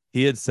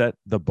he had set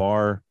the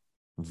bar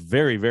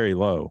very, very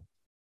low.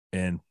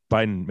 And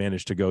Biden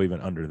managed to go even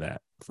under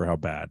that for how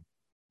bad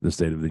the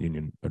State of the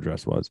Union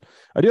address was.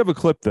 I do have a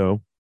clip,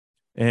 though,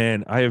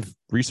 and I have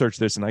researched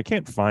this, and I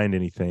can't find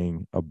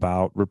anything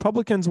about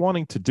Republicans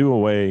wanting to do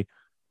away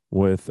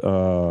with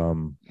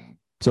Social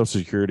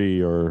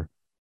Security or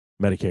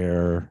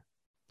Medicare.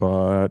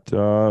 But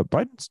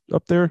Biden's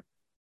up there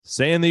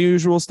saying the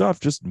usual stuff,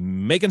 just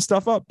making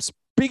stuff up,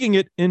 speaking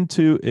it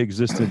into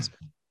existence.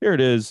 Here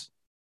it is,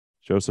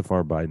 Joseph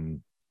R.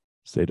 Biden,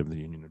 State of the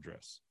Union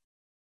address.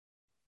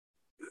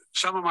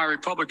 Some of my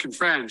Republican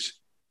friends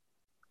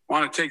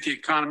want to take the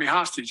economy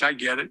hostage. I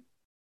get it,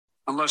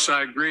 unless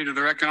I agree to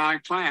their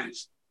economic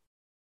plans.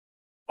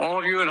 All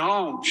of you at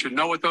home should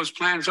know what those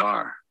plans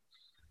are.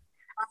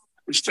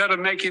 Instead of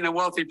making the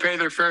wealthy pay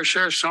their fair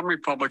share, some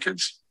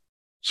Republicans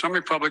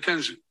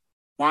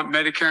want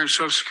Medicare and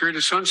Social Security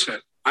to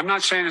sunset. I'm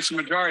not saying it's a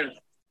majority.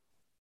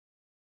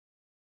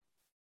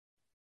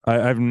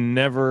 I've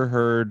never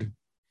heard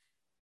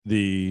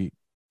the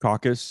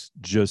caucus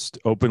just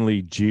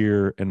openly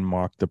jeer and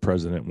mock the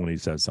president when he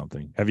says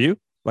something. Have you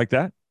like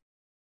that?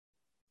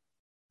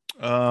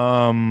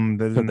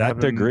 That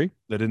degree?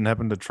 That didn't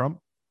happen to Trump.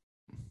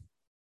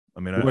 I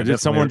mean, did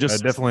someone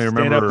just I definitely stand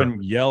remember up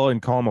and yell and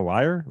call him a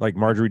liar like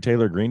Marjorie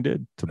Taylor Greene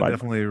did to Biden? I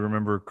definitely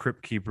remember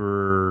Crypt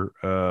Keeper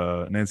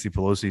Nancy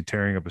Pelosi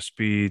tearing up a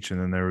speech,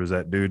 and then there was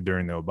that dude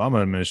during the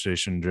Obama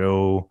administration,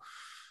 Joe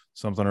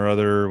something or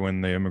other,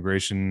 when the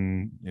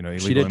immigration,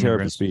 she did tear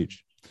up a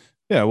speech.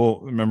 Yeah, well,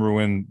 remember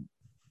when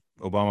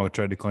Obama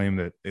tried to claim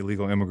that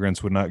illegal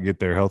immigrants would not get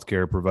their health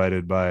care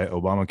provided by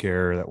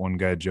Obamacare? That one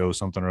guy, Joe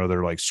something or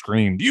other, like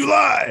screamed, "You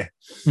lie!"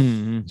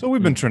 Mm-hmm. So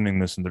we've been trending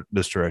this in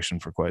this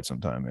direction for quite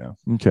some time.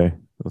 Yeah. Okay,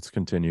 let's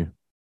continue.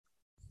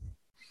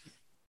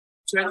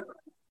 So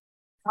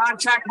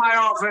contact my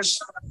office.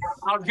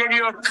 I'll give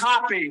you a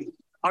copy.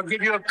 I'll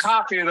give you a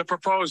copy of the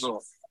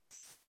proposal.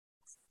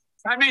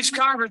 That means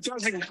Congress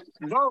doesn't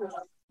vote.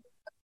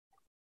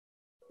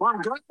 Well,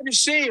 I'm glad to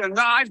see you.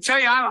 No, I tell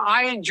you,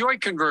 I enjoy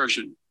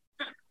conversion.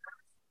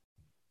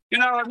 You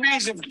know, it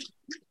means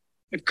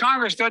if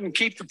Congress doesn't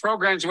keep the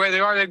programs the way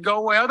they are, they'd go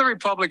away. Other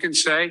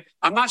Republicans say,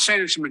 I'm not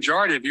saying it's a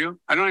majority of you.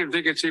 I don't even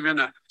think it's even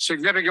a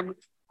significant,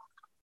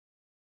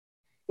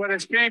 but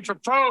it's being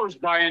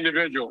proposed by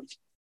individuals.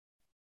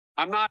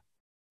 I'm not.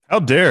 How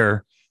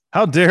dare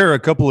a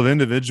couple of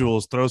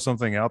individuals throw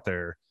something out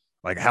there?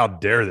 Like, how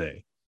dare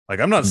they? Like,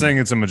 I'm not saying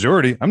it's a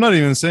majority. I'm not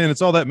even saying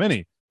it's all that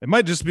many. It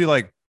might just be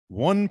like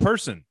one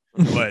person,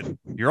 but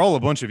you're all a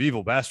bunch of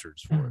evil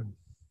bastards for it.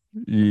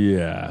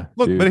 Yeah.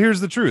 Look, dude. but here's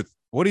the truth.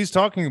 What he's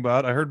talking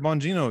about, I heard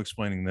Bongino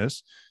explaining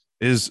this,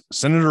 is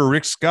Senator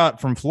Rick Scott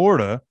from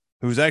Florida,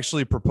 who's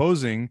actually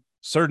proposing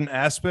certain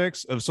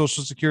aspects of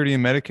Social Security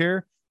and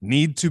Medicare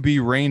need to be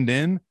reined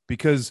in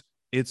because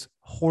it's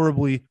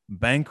horribly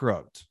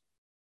bankrupt.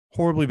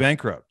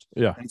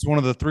 Yeah. It's one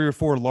of the 3 or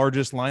 4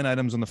 largest line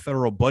items in the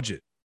federal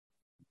budget.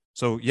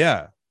 So,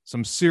 yeah,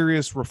 some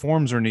serious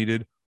reforms are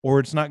needed,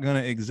 or it's not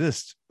going to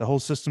exist. The whole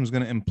system's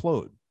going to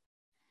implode.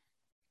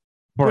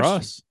 For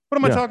us. What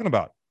am I talking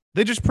about?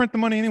 They just print the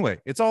money anyway.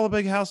 It's all a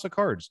big house of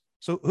cards.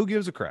 So who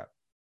gives a crap?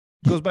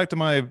 Goes back to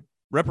my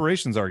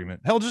reparations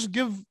argument. Hell, just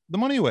give the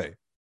money away.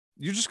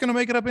 You're just going to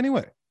make it up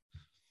anyway.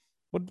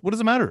 What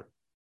does it matter?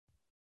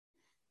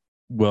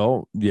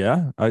 Well,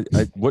 yeah.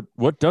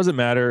 What doesn't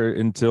matter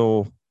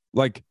until,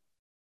 like,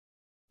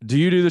 do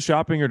you do the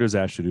shopping or does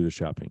Ashley do the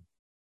shopping?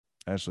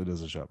 Ashley does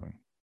the shopping.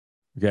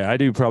 Okay, I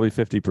do probably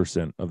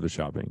 50% of the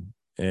shopping.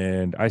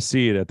 And I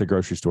see it at the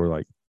grocery store,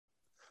 like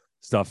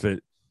stuff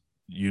that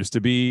used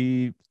to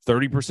be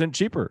 30%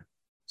 cheaper,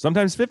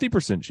 sometimes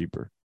 50%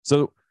 cheaper.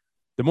 So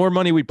the more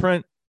money we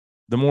print,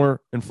 the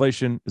more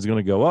inflation is going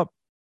to go up.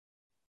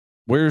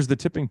 Where's the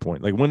tipping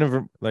point? Like,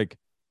 whenever, like,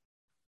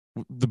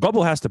 the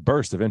bubble has to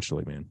burst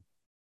eventually, man.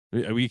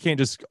 We can't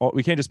just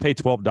pay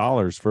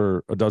 $12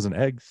 for a dozen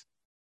eggs.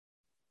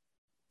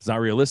 It's not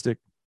realistic.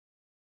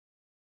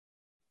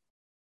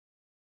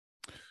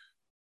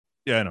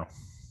 Yeah, I know.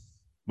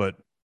 But,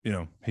 you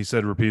know, he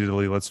said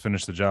repeatedly, let's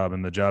finish the job.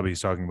 And the job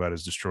he's talking about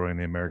is destroying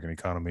the American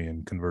economy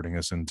and converting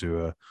us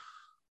into a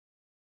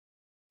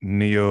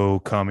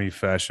neo-commie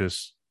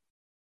fascist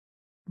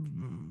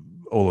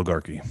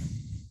oligarchy.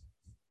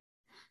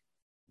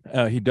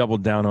 He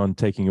doubled down on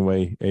taking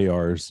away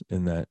ARs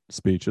in that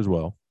speech as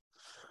well.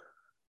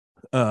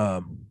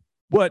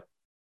 What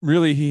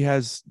really he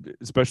has,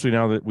 especially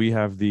now that we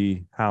have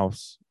the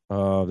House,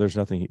 there's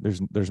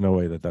no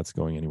way that that's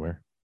going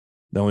anywhere.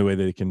 The only way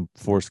they can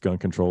force gun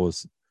control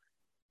is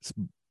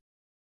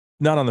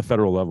not on the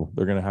federal level.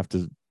 They're going to have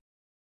to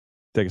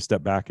take a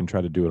step back and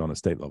try to do it on a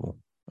state level,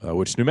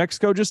 which New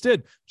Mexico just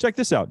did. Check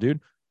this out, dude.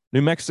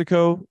 New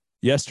Mexico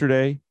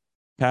yesterday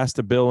passed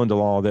a bill into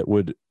law that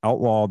would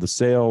outlaw the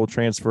sale,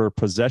 transfer,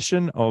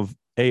 possession of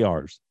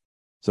ARs,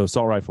 so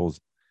assault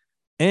rifles.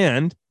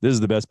 And this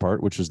is the best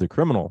part, which is the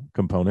criminal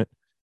component.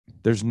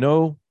 There's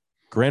no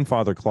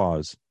grandfather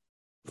clause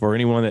for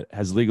anyone that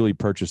has legally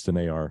purchased an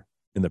AR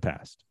in the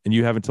past. And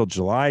you have until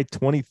July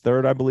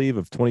 23rd, I believe,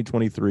 of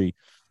 2023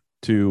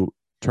 to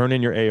turn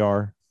in your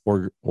AR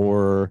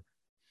or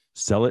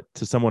sell it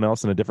to someone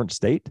else in a different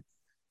state,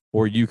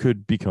 or you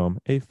could become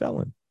a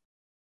felon,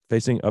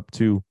 facing up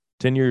to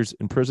 10 years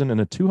in prison and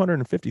a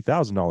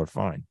 $250,000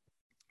 fine.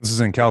 This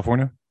is in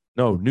California?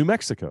 No, New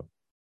Mexico.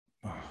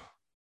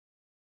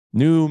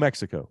 New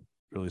Mexico.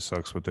 Really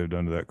sucks what they've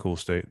done to that cool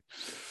state.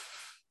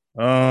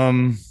 You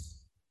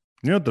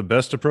know what the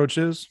best approach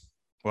is?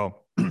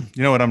 Well,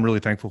 you know what I'm really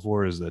thankful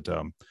for is that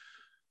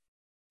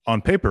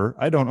on paper,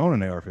 I don't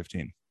own an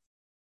AR-15.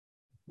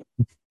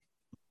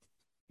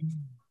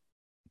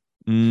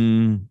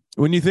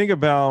 When you think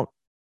about,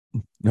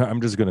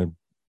 I'm just going to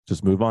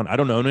move on. I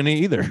don't own any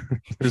either.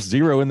 There's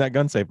 0 in that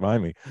gun safe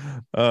behind me.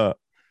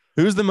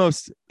 Who's the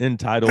most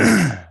entitled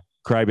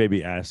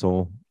crybaby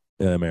asshole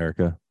in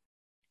America?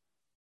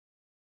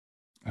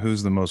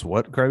 Who's the most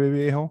what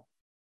crybaby a-hole?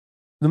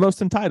 The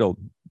most entitled.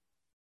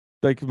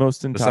 Like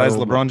most entitled.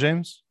 Besides LeBron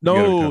James?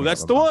 No,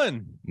 that's the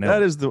one. Nailed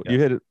that is the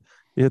yeah.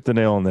 You hit the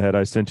nail on the head.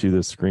 I sent you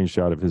this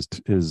screenshot of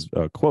his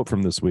quote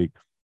from this week,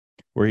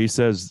 where he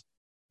says,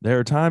 "There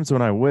are times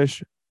when I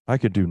wish I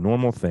could do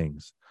normal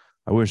things.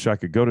 I wish I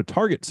could go to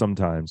Target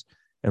sometimes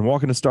and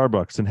walk into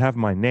Starbucks and have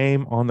my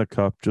name on the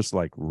cup, just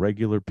like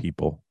regular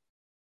people.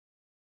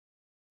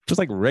 Just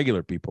like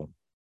regular people.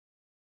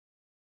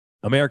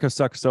 America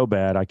sucks so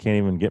bad I can't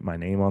even get my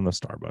name on the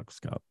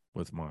Starbucks cup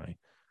with my."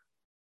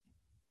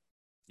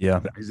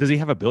 Yeah. Does he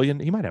have $1 billion?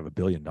 He might have $1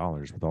 billion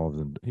with all of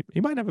them.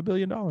 He might have $1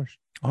 billion.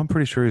 I'm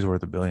pretty sure he's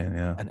worth $1 billion.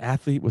 Yeah. An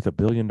athlete with $1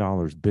 billion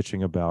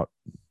bitching about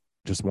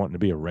just wanting to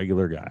be a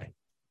regular guy.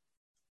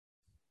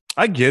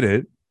 I get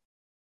it.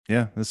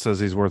 Yeah, this says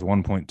he's worth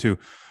 1.2.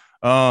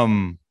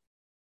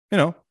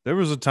 There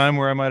was a time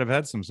where I might have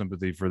had some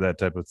sympathy for that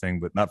type of thing,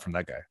 but not from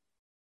that guy.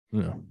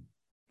 No.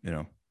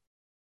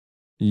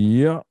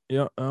 Yeah.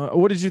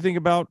 What did you think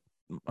about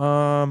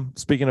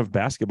speaking of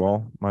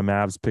basketball, my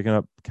Mavs picking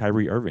up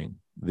Kyrie Irving,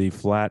 the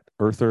flat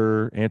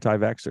earther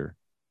anti-vaxxer,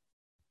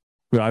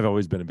 who I've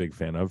always been a big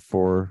fan of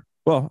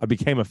I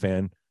became a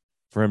fan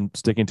for him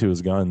sticking to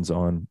his guns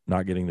on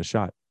not getting the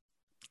shot.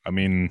 I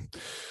mean,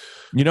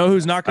 you know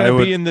who's not going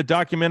to be in the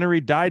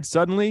documentary died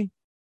suddenly?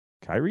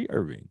 Kyrie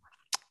Irving.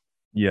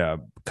 Yeah,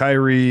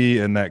 Kyrie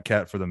and that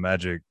cat for the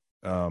Magic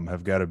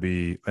have got to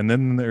be, and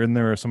then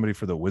there are somebody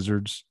for the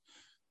Wizards,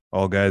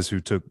 all guys who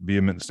took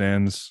vehement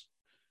stands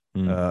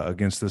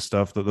against this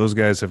stuff. Those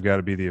guys have got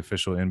to be the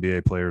official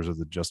NBA players of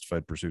the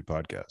Justified Pursuit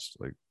podcast.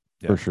 Like,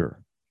 yeah. For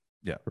sure.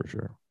 Yeah, for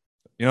sure.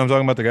 You know, I'm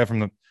talking about the guy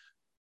from the.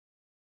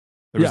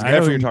 There was a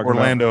guy from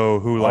Orlando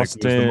who like was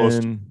the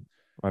most.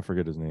 I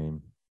forget his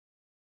name.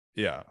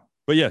 Yeah,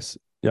 but yes,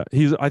 yeah,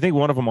 I think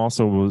one of them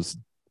also was,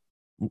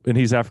 and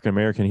he's African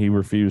American. He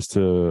refused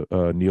to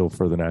kneel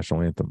for the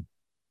national anthem.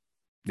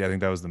 Yeah, I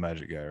think that was the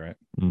Magic guy, right?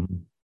 Mm-hmm.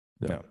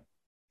 Yeah.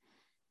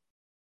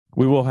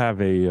 We will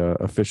have a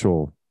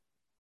official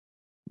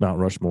Mount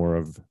Rushmore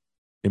of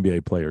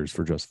NBA players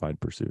for Justified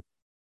Pursuit.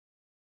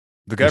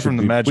 The guy from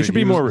the Magic. We should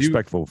be more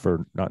respectful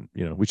for not,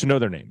 we should know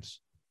their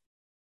names.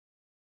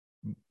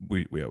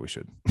 We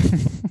should.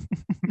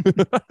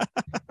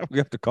 We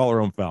have to call our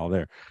own foul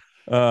there.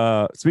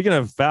 Speaking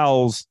of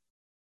fouls,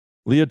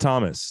 Leah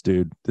Thomas,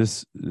 dude,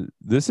 this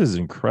is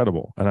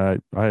incredible,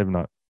 and I have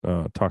not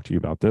talked to you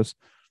about this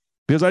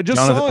because I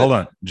just saw it. Hold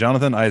on,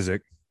 Jonathan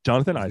Isaac,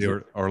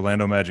 the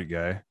Orlando Magic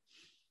guy,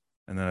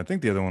 and then I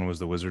think the other one was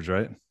the Wizards,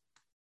 right?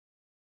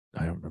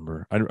 I don't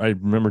remember. I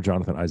remember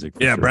Jonathan Isaac.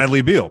 Yeah, sure.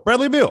 Bradley Beal.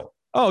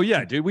 Oh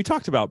yeah, dude, we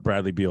talked about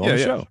Bradley Beal on the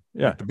show.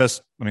 Yeah, the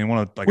best. I mean, one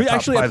of we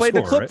actually played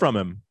the clip from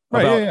him.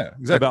 Right.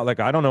 Exactly. About like,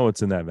 I don't know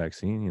what's in that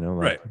vaccine.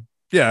 Right.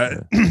 Yeah.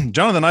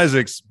 Jonathan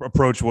Isaac's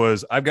approach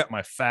was, I've got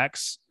my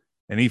facts,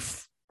 and he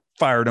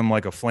fired him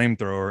like a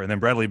flamethrower. And then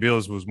Bradley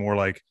Beal's was more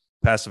like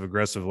passive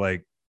aggressive,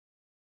 like,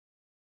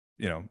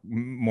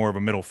 more of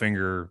a middle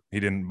finger. He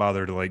didn't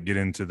bother to like get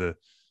into the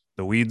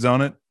weeds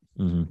on it.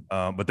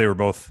 Mm-hmm. But they were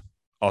both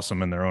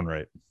awesome in their own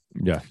right.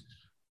 Yeah.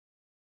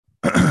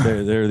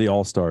 they're the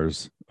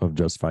all-stars of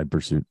Justified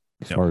Pursuit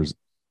as far as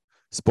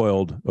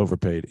spoiled,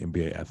 overpaid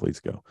NBA athletes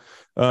go.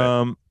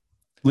 Right.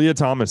 Leah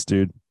Thomas,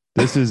 dude,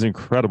 this is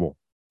incredible.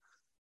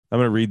 I'm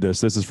going to read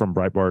this. This is from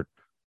Breitbart.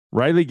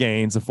 Riley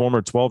Gaines, a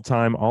former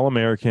 12-time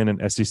All-American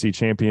and SEC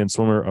champion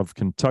swimmer of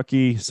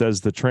Kentucky,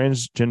 says the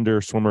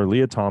transgender swimmer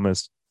Leah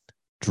Thomas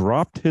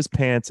dropped his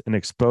pants and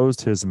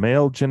exposed his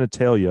male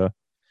genitalia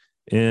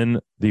in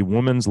the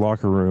women's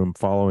locker room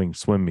following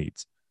swim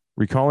meets.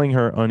 Recalling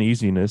her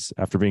uneasiness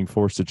after being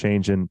forced to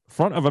change in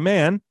front of a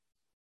man,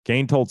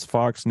 Gaines told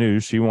Fox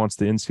News she wants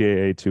the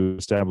NCAA to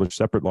establish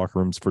separate locker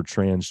rooms for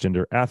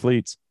transgender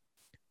athletes.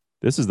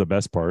 This is the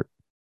best part.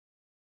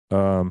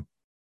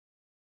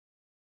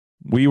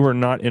 We were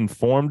not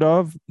informed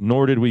of,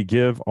 nor did we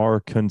give our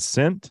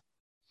consent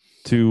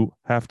to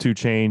have to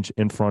change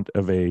in front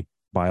of a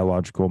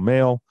biological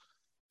male.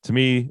 To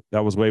me,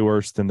 that was way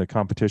worse than the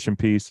competition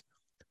piece.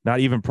 Not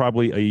even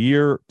probably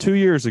 2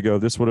 years ago,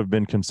 this would have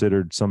been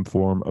considered some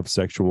form of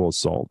sexual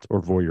assault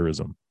or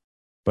voyeurism.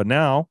 But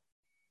now,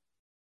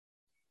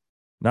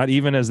 not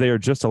even as they are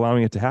just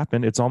allowing it to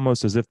happen, it's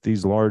almost as if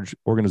these large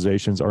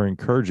organizations are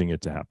encouraging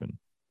it to happen.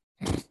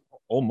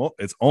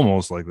 It's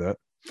almost like that.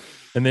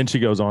 And then she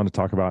goes on to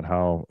talk about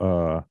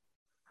how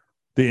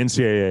the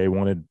NCAA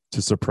wanted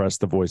to suppress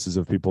the voices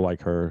of people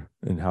like her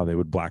and how they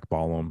would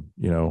blackball them,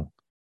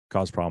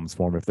 cause problems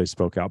for them if they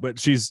spoke out. But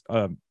she's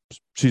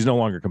no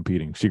longer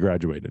competing. She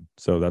graduated.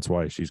 So that's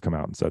why she's come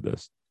out and said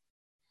this.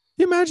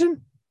 Can you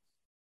imagine?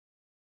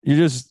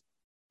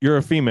 You're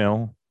a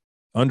female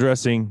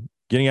undressing,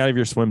 getting out of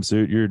your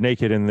swimsuit. You're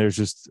naked and there's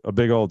just a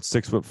big old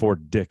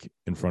 6'4" dick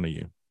in front of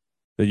you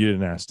that you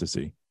didn't ask to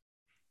see.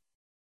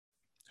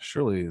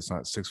 Surely it's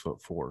not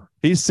 6'4".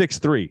 He's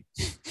 6'3".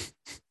 6'3"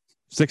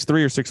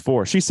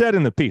 or 6'4". She said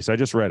in the piece. I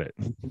just read it.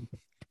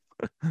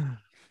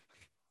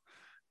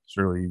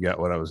 Surely you got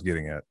what I was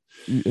getting at.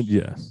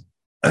 Yes.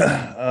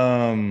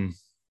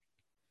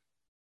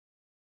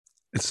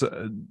 It's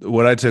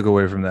what I took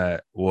away from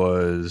that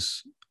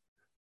was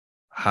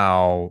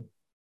how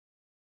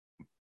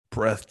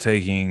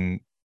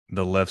breathtaking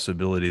the left's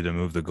ability to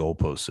move the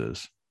goalposts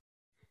is.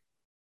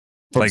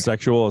 From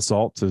sexual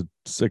assault to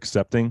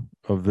accepting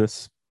of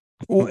this.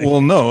 Well,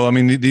 no, I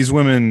mean, these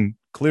women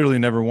clearly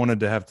never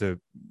wanted to have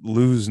to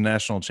lose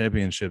national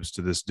championships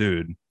to this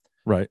dude.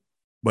 Right.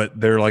 But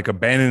they're like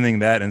abandoning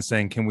that and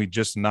saying, can we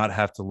just not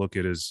have to look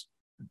at his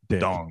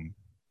dong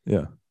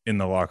in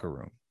the locker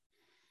room?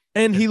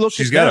 And he looked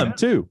at them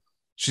too.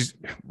 She's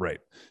right.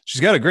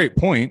 She's got a great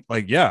point.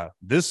 Like, yeah,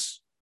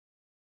 this,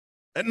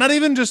 not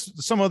even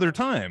just some other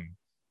time.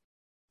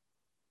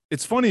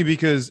 It's funny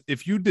because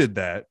if you did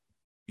that,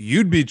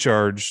 you'd be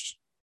charged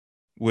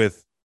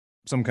with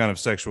some kind of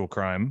sexual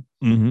crime.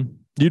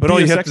 Mm-hmm. But all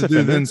you have to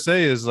do then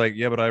say is like,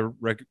 yeah, but I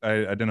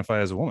identify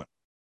as a woman.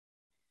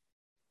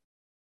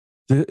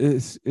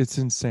 It's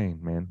insane,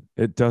 man.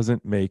 It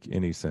doesn't make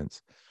any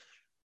sense.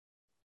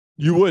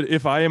 You would,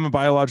 if I am a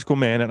biological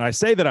man and I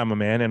say that I'm a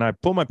man and I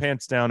pull my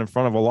pants down in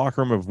front of a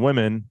locker room of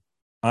women,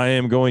 I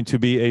am going to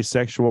be a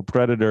sexual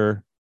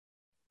predator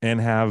and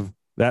have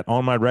that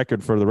on my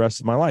record for the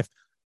rest of my life.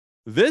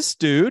 This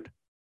dude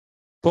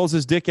pulls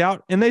his dick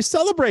out and they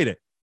celebrate it.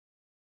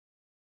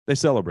 They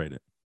celebrate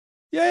it.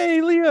 Yay,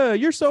 Leah,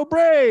 you're so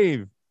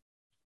brave.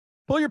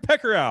 Pull your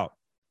pecker out.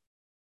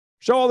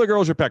 Show all the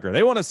girls your pecker.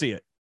 They want to see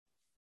it.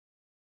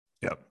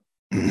 Yep.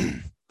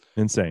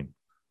 Insane.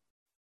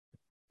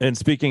 And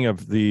speaking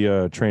of the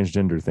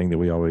transgender thing that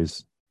we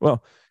always,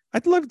 well,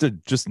 I'd love to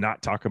just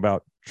not talk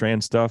about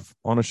trans stuff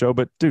on a show,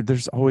 but dude,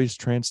 there's always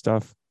trans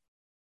stuff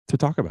to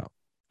talk about.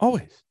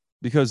 Always.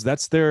 Because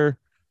that's to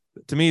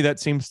me,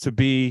 that seems to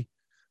be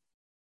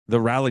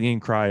the rallying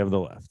cry of the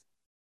left.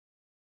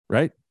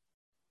 Right?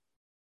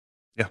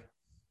 Yeah.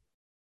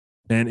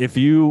 And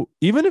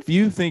even if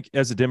you think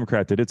as a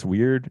Democrat that it's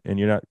weird and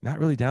you're not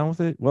really down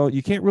with it, well,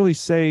 you can't really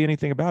say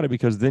anything about it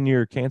because then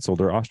you're canceled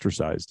or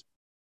ostracized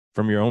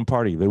from your own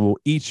party. They will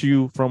eat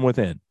you from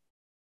within.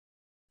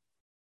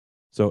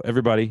 So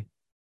everybody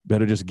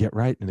better just get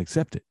right and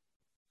accept it.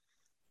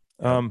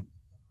 But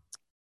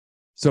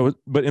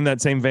in that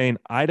same vein,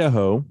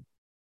 Idaho,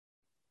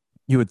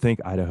 you would think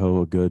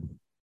Idaho, a good,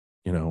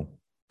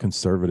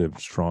 conservative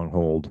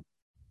stronghold,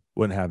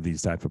 wouldn't have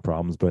these type of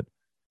problems. But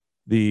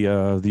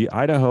the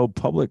Idaho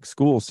public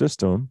school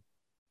system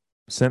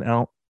sent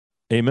out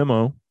a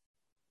memo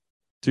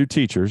to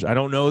teachers. I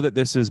don't know that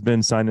this has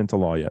been signed into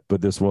law yet,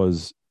 but this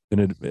was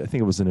I think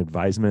it was an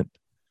advisement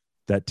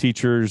that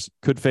teachers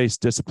could face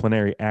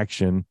disciplinary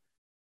action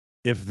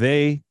if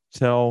they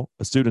tell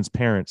a student's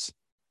parents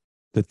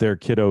that their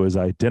kiddo is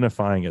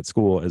identifying at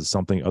school as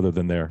something other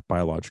than their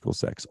biological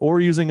sex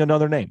or using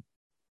another name.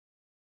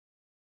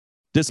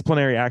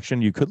 Disciplinary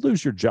action, you could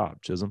lose your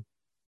job, Chisholm,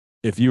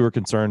 if you were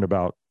concerned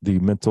about the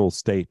mental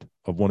state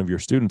of one of your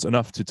students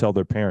enough to tell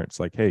their parents,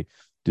 like, hey,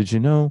 did you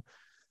know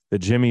that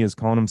Jimmy is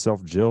calling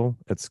himself Jill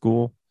at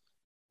school?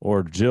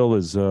 Or Jill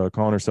is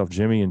calling herself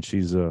Jimmy and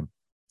she's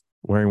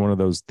wearing one of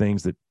those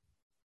things that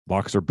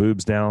locks her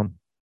boobs down,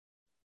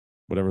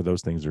 whatever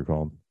those things are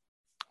called.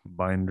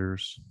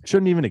 Binders.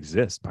 Shouldn't even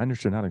exist. Binders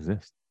should not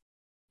exist.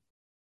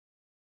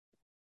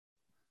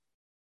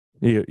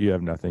 You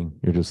have nothing.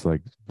 You're just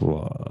like,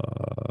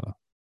 blah.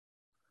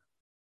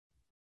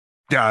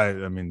 Yeah,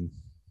 I mean.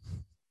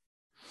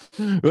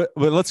 But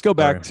let's go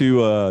back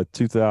to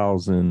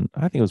 2000. I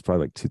think it was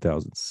probably like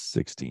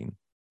 2016.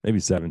 Maybe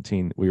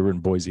 17. We were in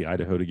Boise,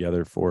 Idaho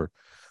together for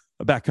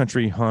a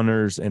backcountry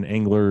hunters and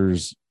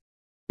anglers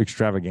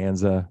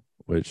extravaganza,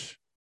 which,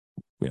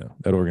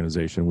 that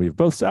organization we've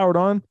both soured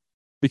on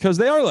because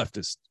they are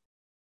leftist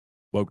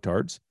woke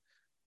tards.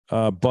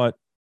 But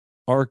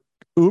our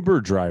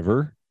Uber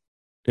driver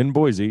in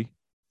Boise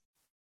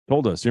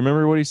told us, you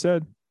remember what he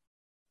said?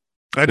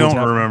 I don't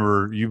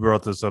remember. You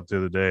brought this up the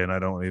other day and I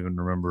don't even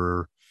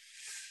remember.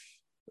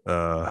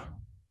 Is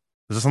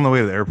this on the way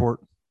to the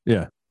airport?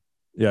 Yeah.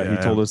 Yeah,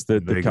 he told us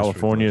that the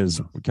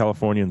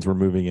Californians were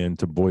moving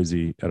into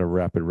Boise at a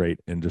rapid rate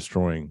and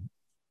destroying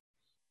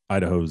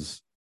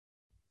Idaho's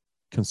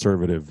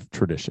conservative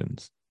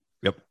traditions.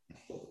 Yep.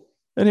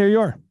 And here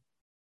you are.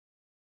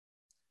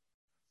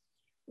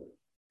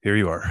 Here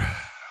you are.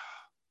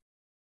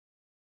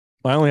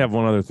 I only have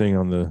one other thing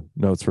on the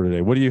notes for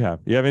today. What do you have?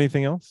 You have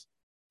anything else?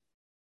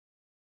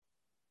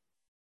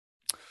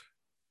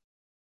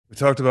 We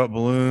talked about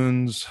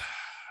balloons.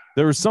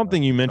 There was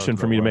something you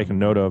mentioned for me to make a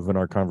note of in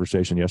our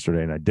conversation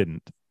yesterday, and I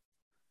didn't.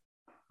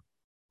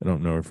 I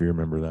don't know if you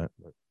remember that.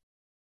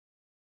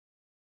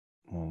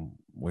 Well,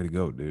 way to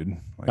go, dude.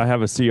 I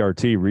have a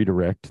CRT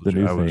redirect, the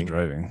new thing. I was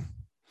driving.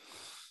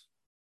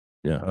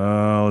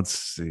 Yeah. Let's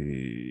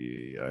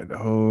see.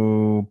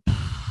 Idaho.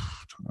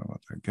 Talking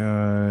about that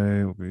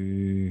guy.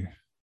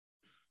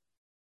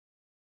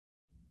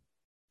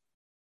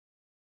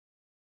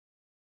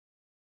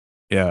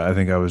 Yeah, I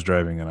think I was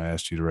driving and I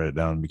asked you to write it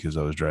down because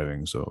I was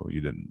driving, so you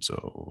didn't.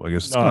 So I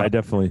guess I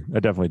definitely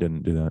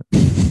didn't do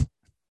that.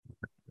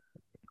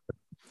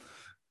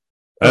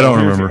 I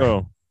don't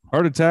remember.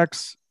 Heart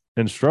attacks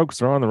and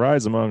strokes are on the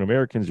rise among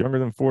Americans younger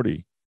than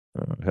 40.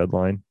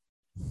 Headline.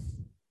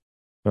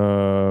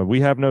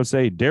 We have no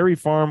say. Dairy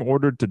farm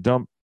ordered to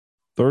dump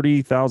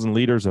 30,000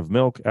 liters of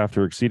milk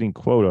after exceeding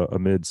quota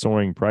amid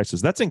soaring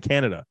prices. That's in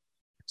Canada.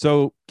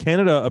 So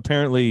Canada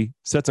apparently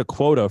sets a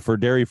quota for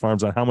dairy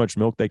farms on how much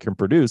milk they can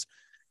produce.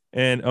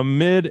 And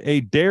amid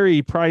a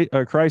dairy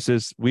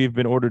crisis, we've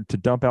been ordered to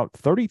dump out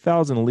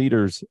 30,000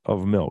 liters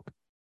of milk.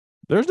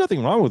 There's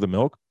nothing wrong with the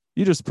milk.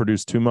 You just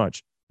produce too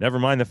much. Never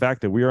mind the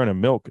fact that we are in a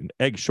milk and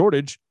egg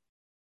shortage.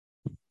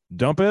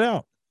 Dump it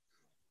out.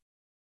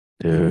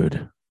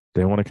 Dude,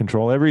 they want to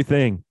control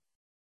everything.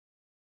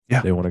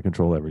 Yeah. They want to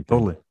control everything.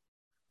 Totally.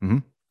 Mm-hmm.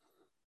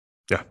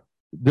 Yeah.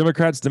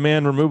 Democrats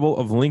demand removal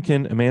of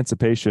Lincoln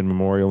Emancipation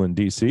Memorial in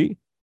D.C.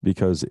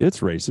 because it's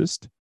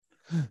racist.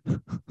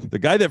 The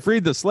guy that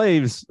freed the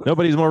slaves,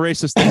 nobody's more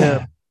racist than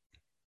him.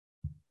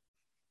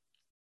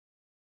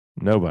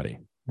 Nobody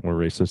more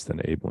racist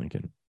than Abe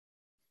Lincoln.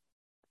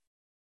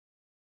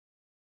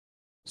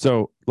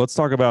 So let's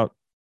talk about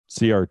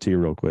CRT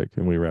real quick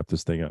and we wrap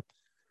this thing up.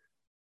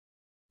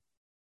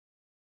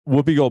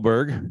 Whoopi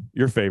Goldberg,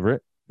 your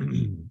favorite,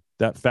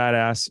 that fat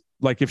ass.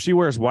 Like if she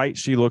wears white,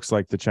 she looks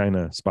like the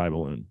China spy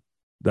balloon.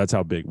 That's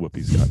how big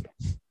Whoopi's got.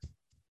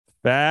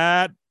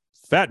 Fat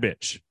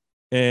bitch.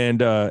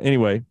 And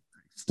anyway,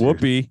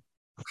 Whoopi.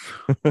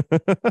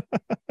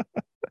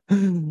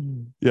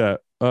 Yeah.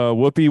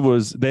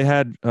 Whoopi they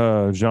had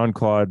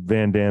Jean-Claude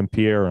Van Damme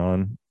Pierre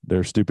on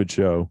their stupid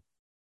show.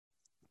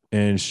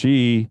 And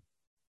she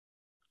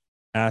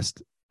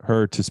asked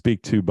her to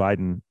speak to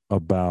Biden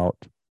about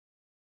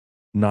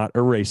not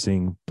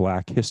erasing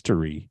Black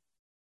history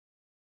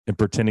and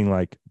pretending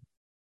like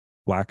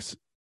Blacks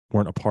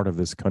weren't a part of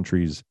this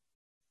country's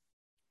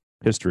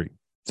history.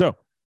 So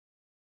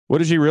what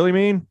does she really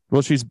mean?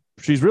 Well, she's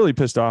really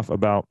pissed off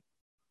about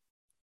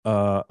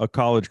a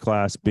college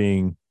class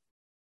being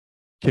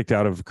kicked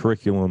out of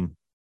curriculum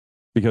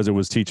because it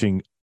was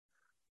teaching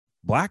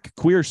Black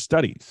queer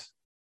studies.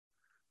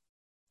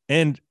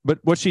 But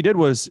what she did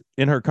was,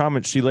 in her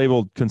comments, she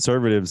labeled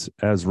conservatives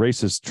as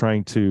racist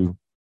trying to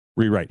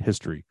rewrite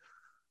history.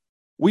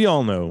 We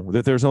all know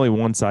that there's only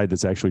one side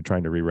that's actually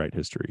trying to rewrite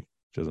history,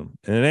 Chisholm,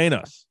 and it ain't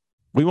us.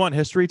 We want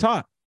history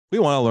taught. We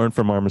want to learn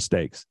from our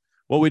mistakes.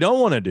 What we don't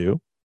want to do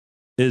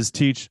is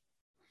teach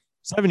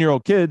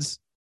 7-year-old kids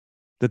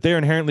that they're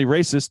inherently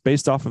racist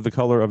based off of the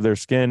color of their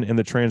skin and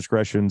the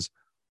transgressions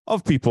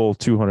of people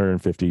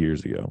 250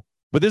 years ago.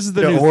 But this is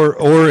the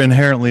or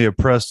inherently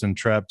oppressed and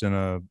trapped in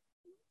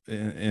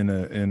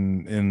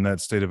that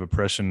state of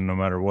oppression, no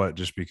matter what,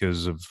 just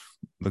because of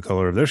the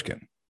color of their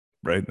skin,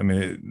 right? I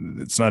mean,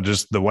 it's not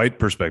just the white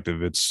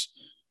perspective. It's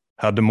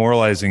how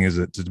demoralizing is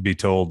it to be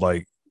told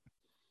like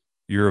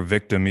you're a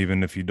victim,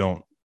 even if you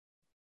don't,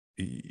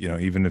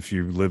 even if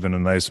you live in a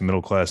nice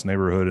middle class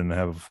neighborhood and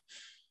have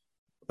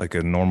like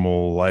a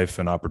normal life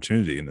and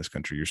opportunity in this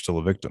country, you're still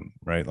a victim,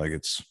 right? Like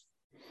it's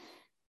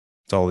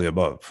all the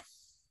above.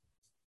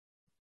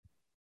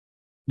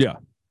 Yeah.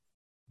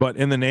 But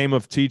in the name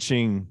of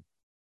teaching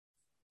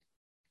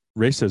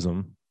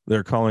racism,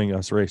 they're calling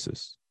us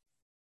racist.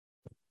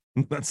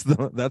 That's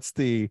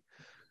the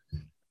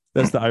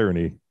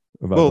irony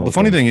about the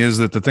funny thing is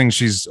that the thing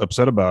she's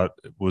upset about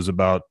was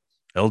about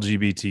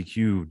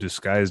LGBTQ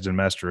disguised and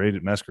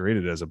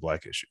masqueraded as a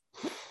Black issue.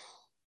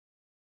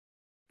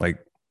 Like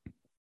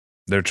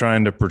they're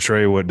trying to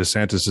portray what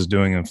DeSantis is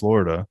doing in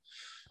Florida.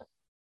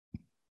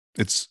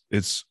 It's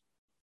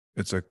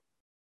a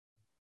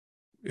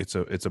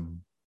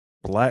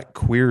Black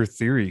queer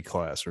theory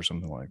class or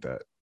something like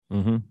that.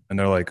 Mm-hmm. And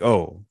they're like,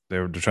 oh,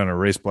 they're trying to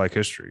erase Black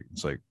history.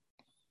 It's like,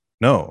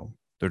 no,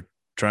 they're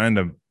trying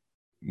to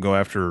go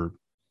after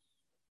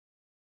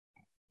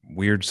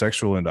weird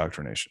sexual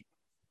indoctrination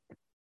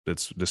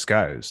that's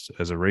disguised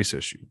as a race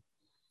issue.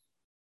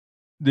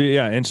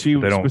 Yeah, and they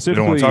don't want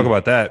to talk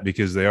about that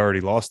because they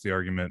already lost the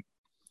argument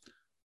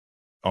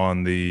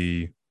on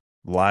the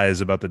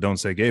lies about the Don't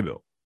Say Gay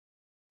bill.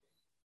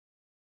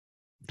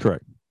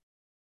 Correct.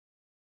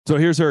 So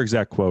here's her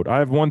exact quote. I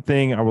have one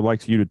thing I would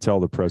like you to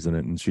tell the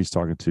president, and she's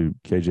talking to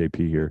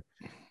KJP here.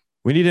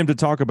 We need him to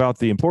talk about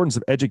the importance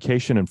of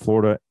education in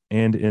Florida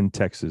and in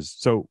Texas.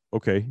 So,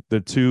 okay,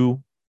 the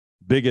two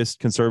biggest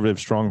conservative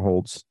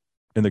strongholds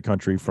in the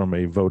country from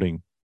a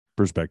voting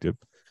perspective.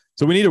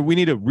 So we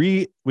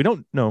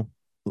don't know.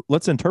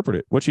 Let's interpret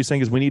it. What she's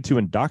saying is we need to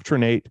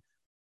indoctrinate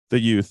the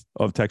youth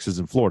of Texas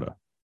and Florida.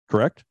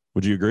 Correct?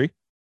 Would you agree?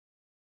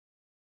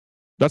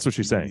 That's what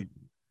she's saying.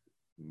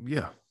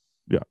 Yeah.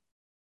 Yeah.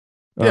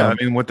 Yeah. I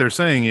mean, what they're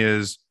saying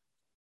is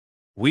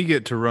we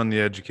get to run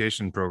the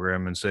education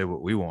program and say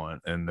what we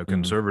want, and the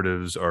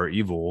conservatives are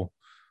evil,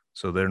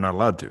 so they're not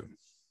allowed to.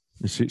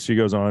 She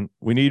goes on,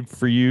 we need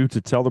for you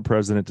to tell the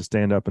president to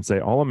stand up and say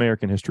all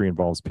American history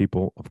involves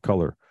people of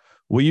color.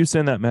 Will you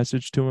send that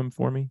message to him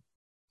for me?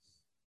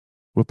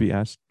 Whoopi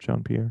asked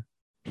Jean-Pierre.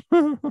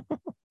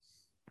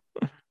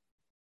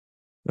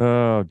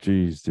 Oh,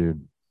 geez,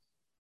 dude.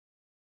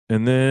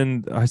 And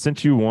then I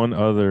sent you one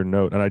other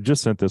note, and I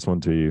just sent this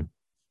one to you.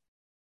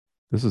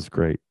 This is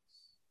great.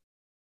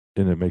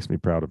 And it makes me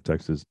proud of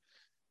Texas.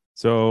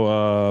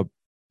 So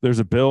there's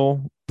a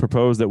bill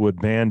proposed that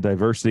would ban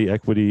diversity,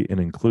 equity, and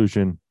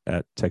inclusion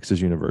at Texas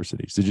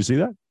universities. Did you see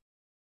that?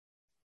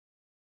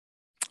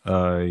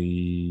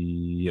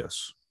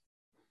 Yes.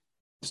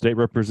 State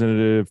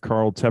Representative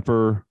Carl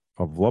Tepper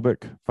of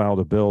Lubbock filed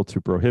a bill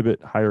to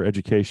prohibit higher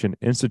education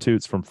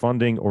institutes from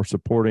funding or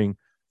supporting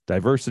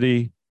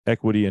diversity,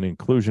 equity, and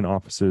inclusion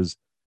offices.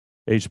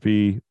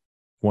 HB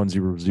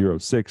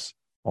 1006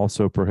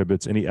 also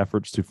prohibits any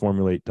efforts to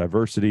formulate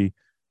diversity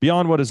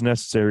beyond what is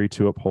necessary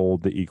to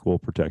uphold the equal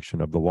protection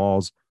of the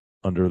laws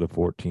under the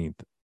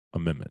 14th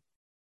Amendment.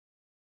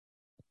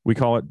 We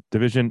call it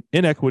division,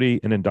 inequity,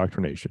 and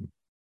indoctrination.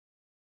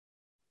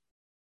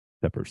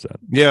 Tepper said.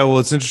 Yeah, well,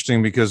 it's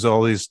interesting because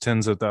all these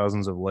tens of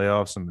thousands of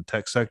layoffs in the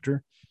tech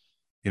sector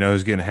You know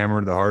who's getting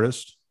hammered the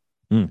hardest?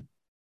 Mm.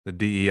 The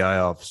DEI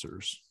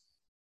officers.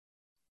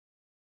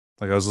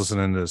 Like I was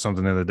listening to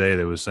something the other day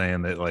that was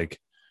saying that like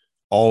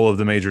all of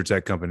the major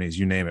tech companies,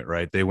 you name it,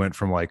 right? They went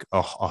from like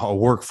a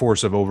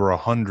workforce of over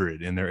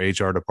 100 in their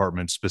HR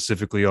department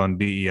specifically on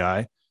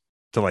DEI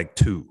to like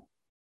 2.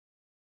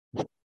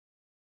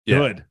 Yeah.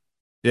 Good.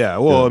 Yeah.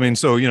 Well, Good. I mean,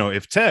 so, you know,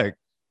 if tech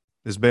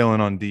is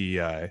bailing on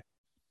DEI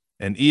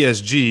and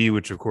ESG,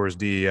 which of course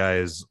DEI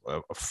is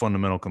a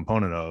fundamental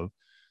component of,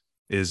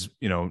 is,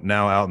 you know,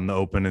 now out in the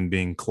open and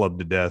being clubbed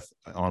to death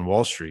on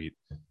Wall Street,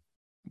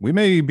 we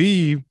may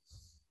be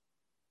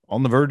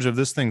on the verge of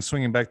this thing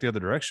swinging back the other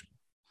direction.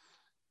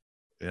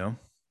 Yeah.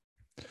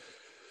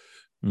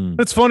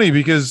 It's funny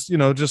because, you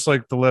know, just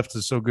like the left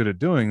is so good at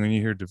doing, when you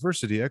hear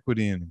diversity,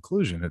 equity, and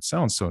inclusion, it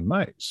sounds so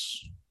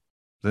nice.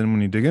 Then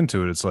when you dig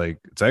into it, it's like,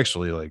 it's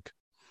actually,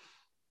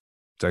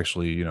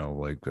 you know,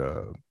 like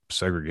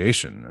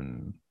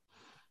segregation,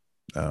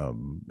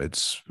 and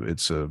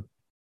it's a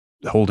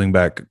holding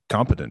back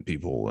competent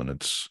people, and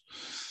it's,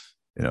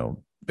 you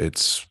know,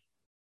 it's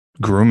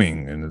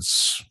grooming, and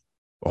it's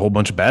a whole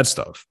bunch of bad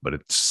stuff, but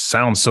it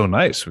sounds so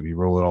nice when you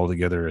roll it all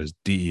together as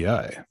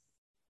DEI.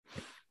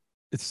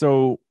 It's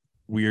so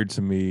weird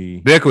to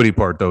me. The equity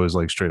part, though, is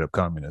like straight up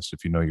communist,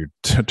 if you know your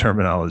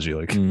terminology.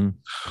 Like,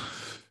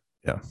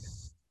 yeah.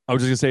 I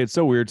was just gonna say, it's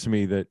so weird to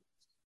me that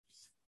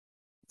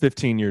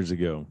 15 years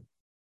ago,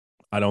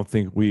 I don't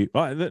think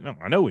I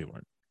know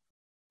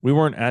we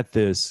weren't at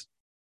this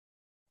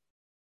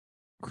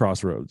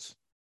crossroads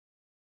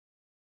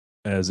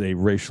as a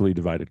racially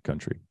divided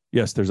country.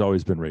 Yes, there's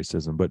always been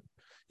racism, but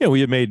yeah,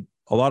 we had made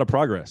a lot of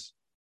progress.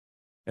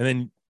 And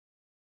then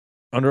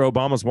under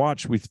Obama's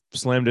watch, we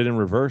slammed it in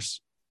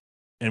reverse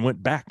and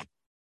went back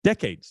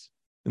decades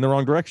in the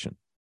wrong direction.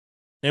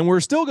 And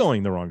we're still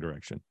going the wrong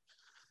direction.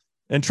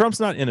 And Trump's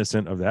not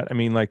innocent of that. I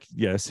mean, like,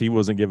 yes, he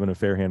wasn't given a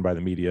fair hand by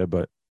the media,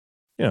 but,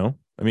 you know,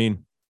 I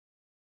mean,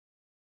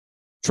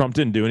 Trump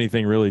didn't do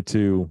anything really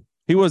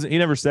he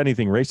never said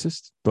anything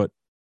racist, but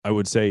I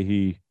would say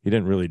he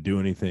didn't really do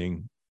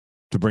anything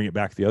to bring it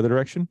back the other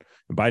direction.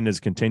 And Biden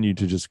has continued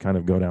to just kind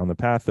of go down the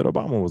path that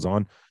Obama was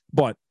on,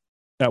 but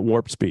at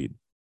warp speed.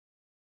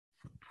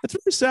 It's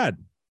very sad.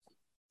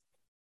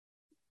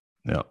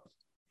 Yeah.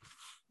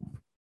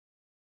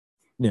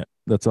 Yeah.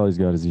 That's all he's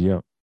got is yeah.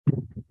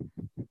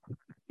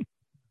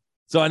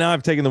 So now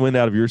I've taken the wind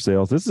out of your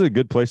sails. This is a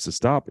good place to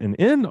stop and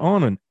end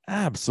on an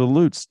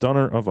absolute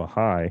stunner of a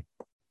high.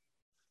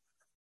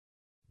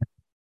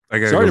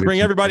 Sorry to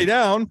bring everybody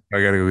down.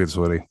 I got to go get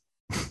sweaty.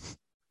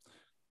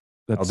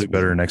 I'll do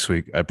better next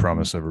week. I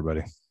promise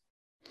everybody.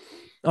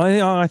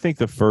 I think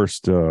the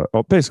first,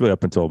 basically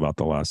up until about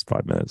the last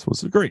 5 minutes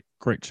was a great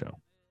show.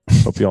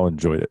 Hope you all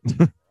enjoyed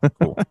it.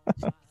 Cool.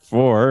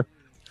 For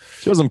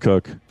Chisholm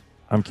Cook,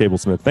 I'm Cable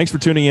Smith. Thanks for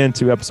tuning in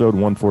to episode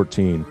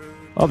 114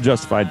 of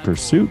Justified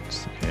Pursuit,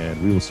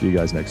 and we will see you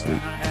guys next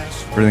week.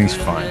 Everything's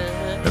fine.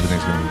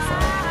 Everything's going to be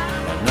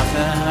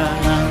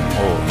fine.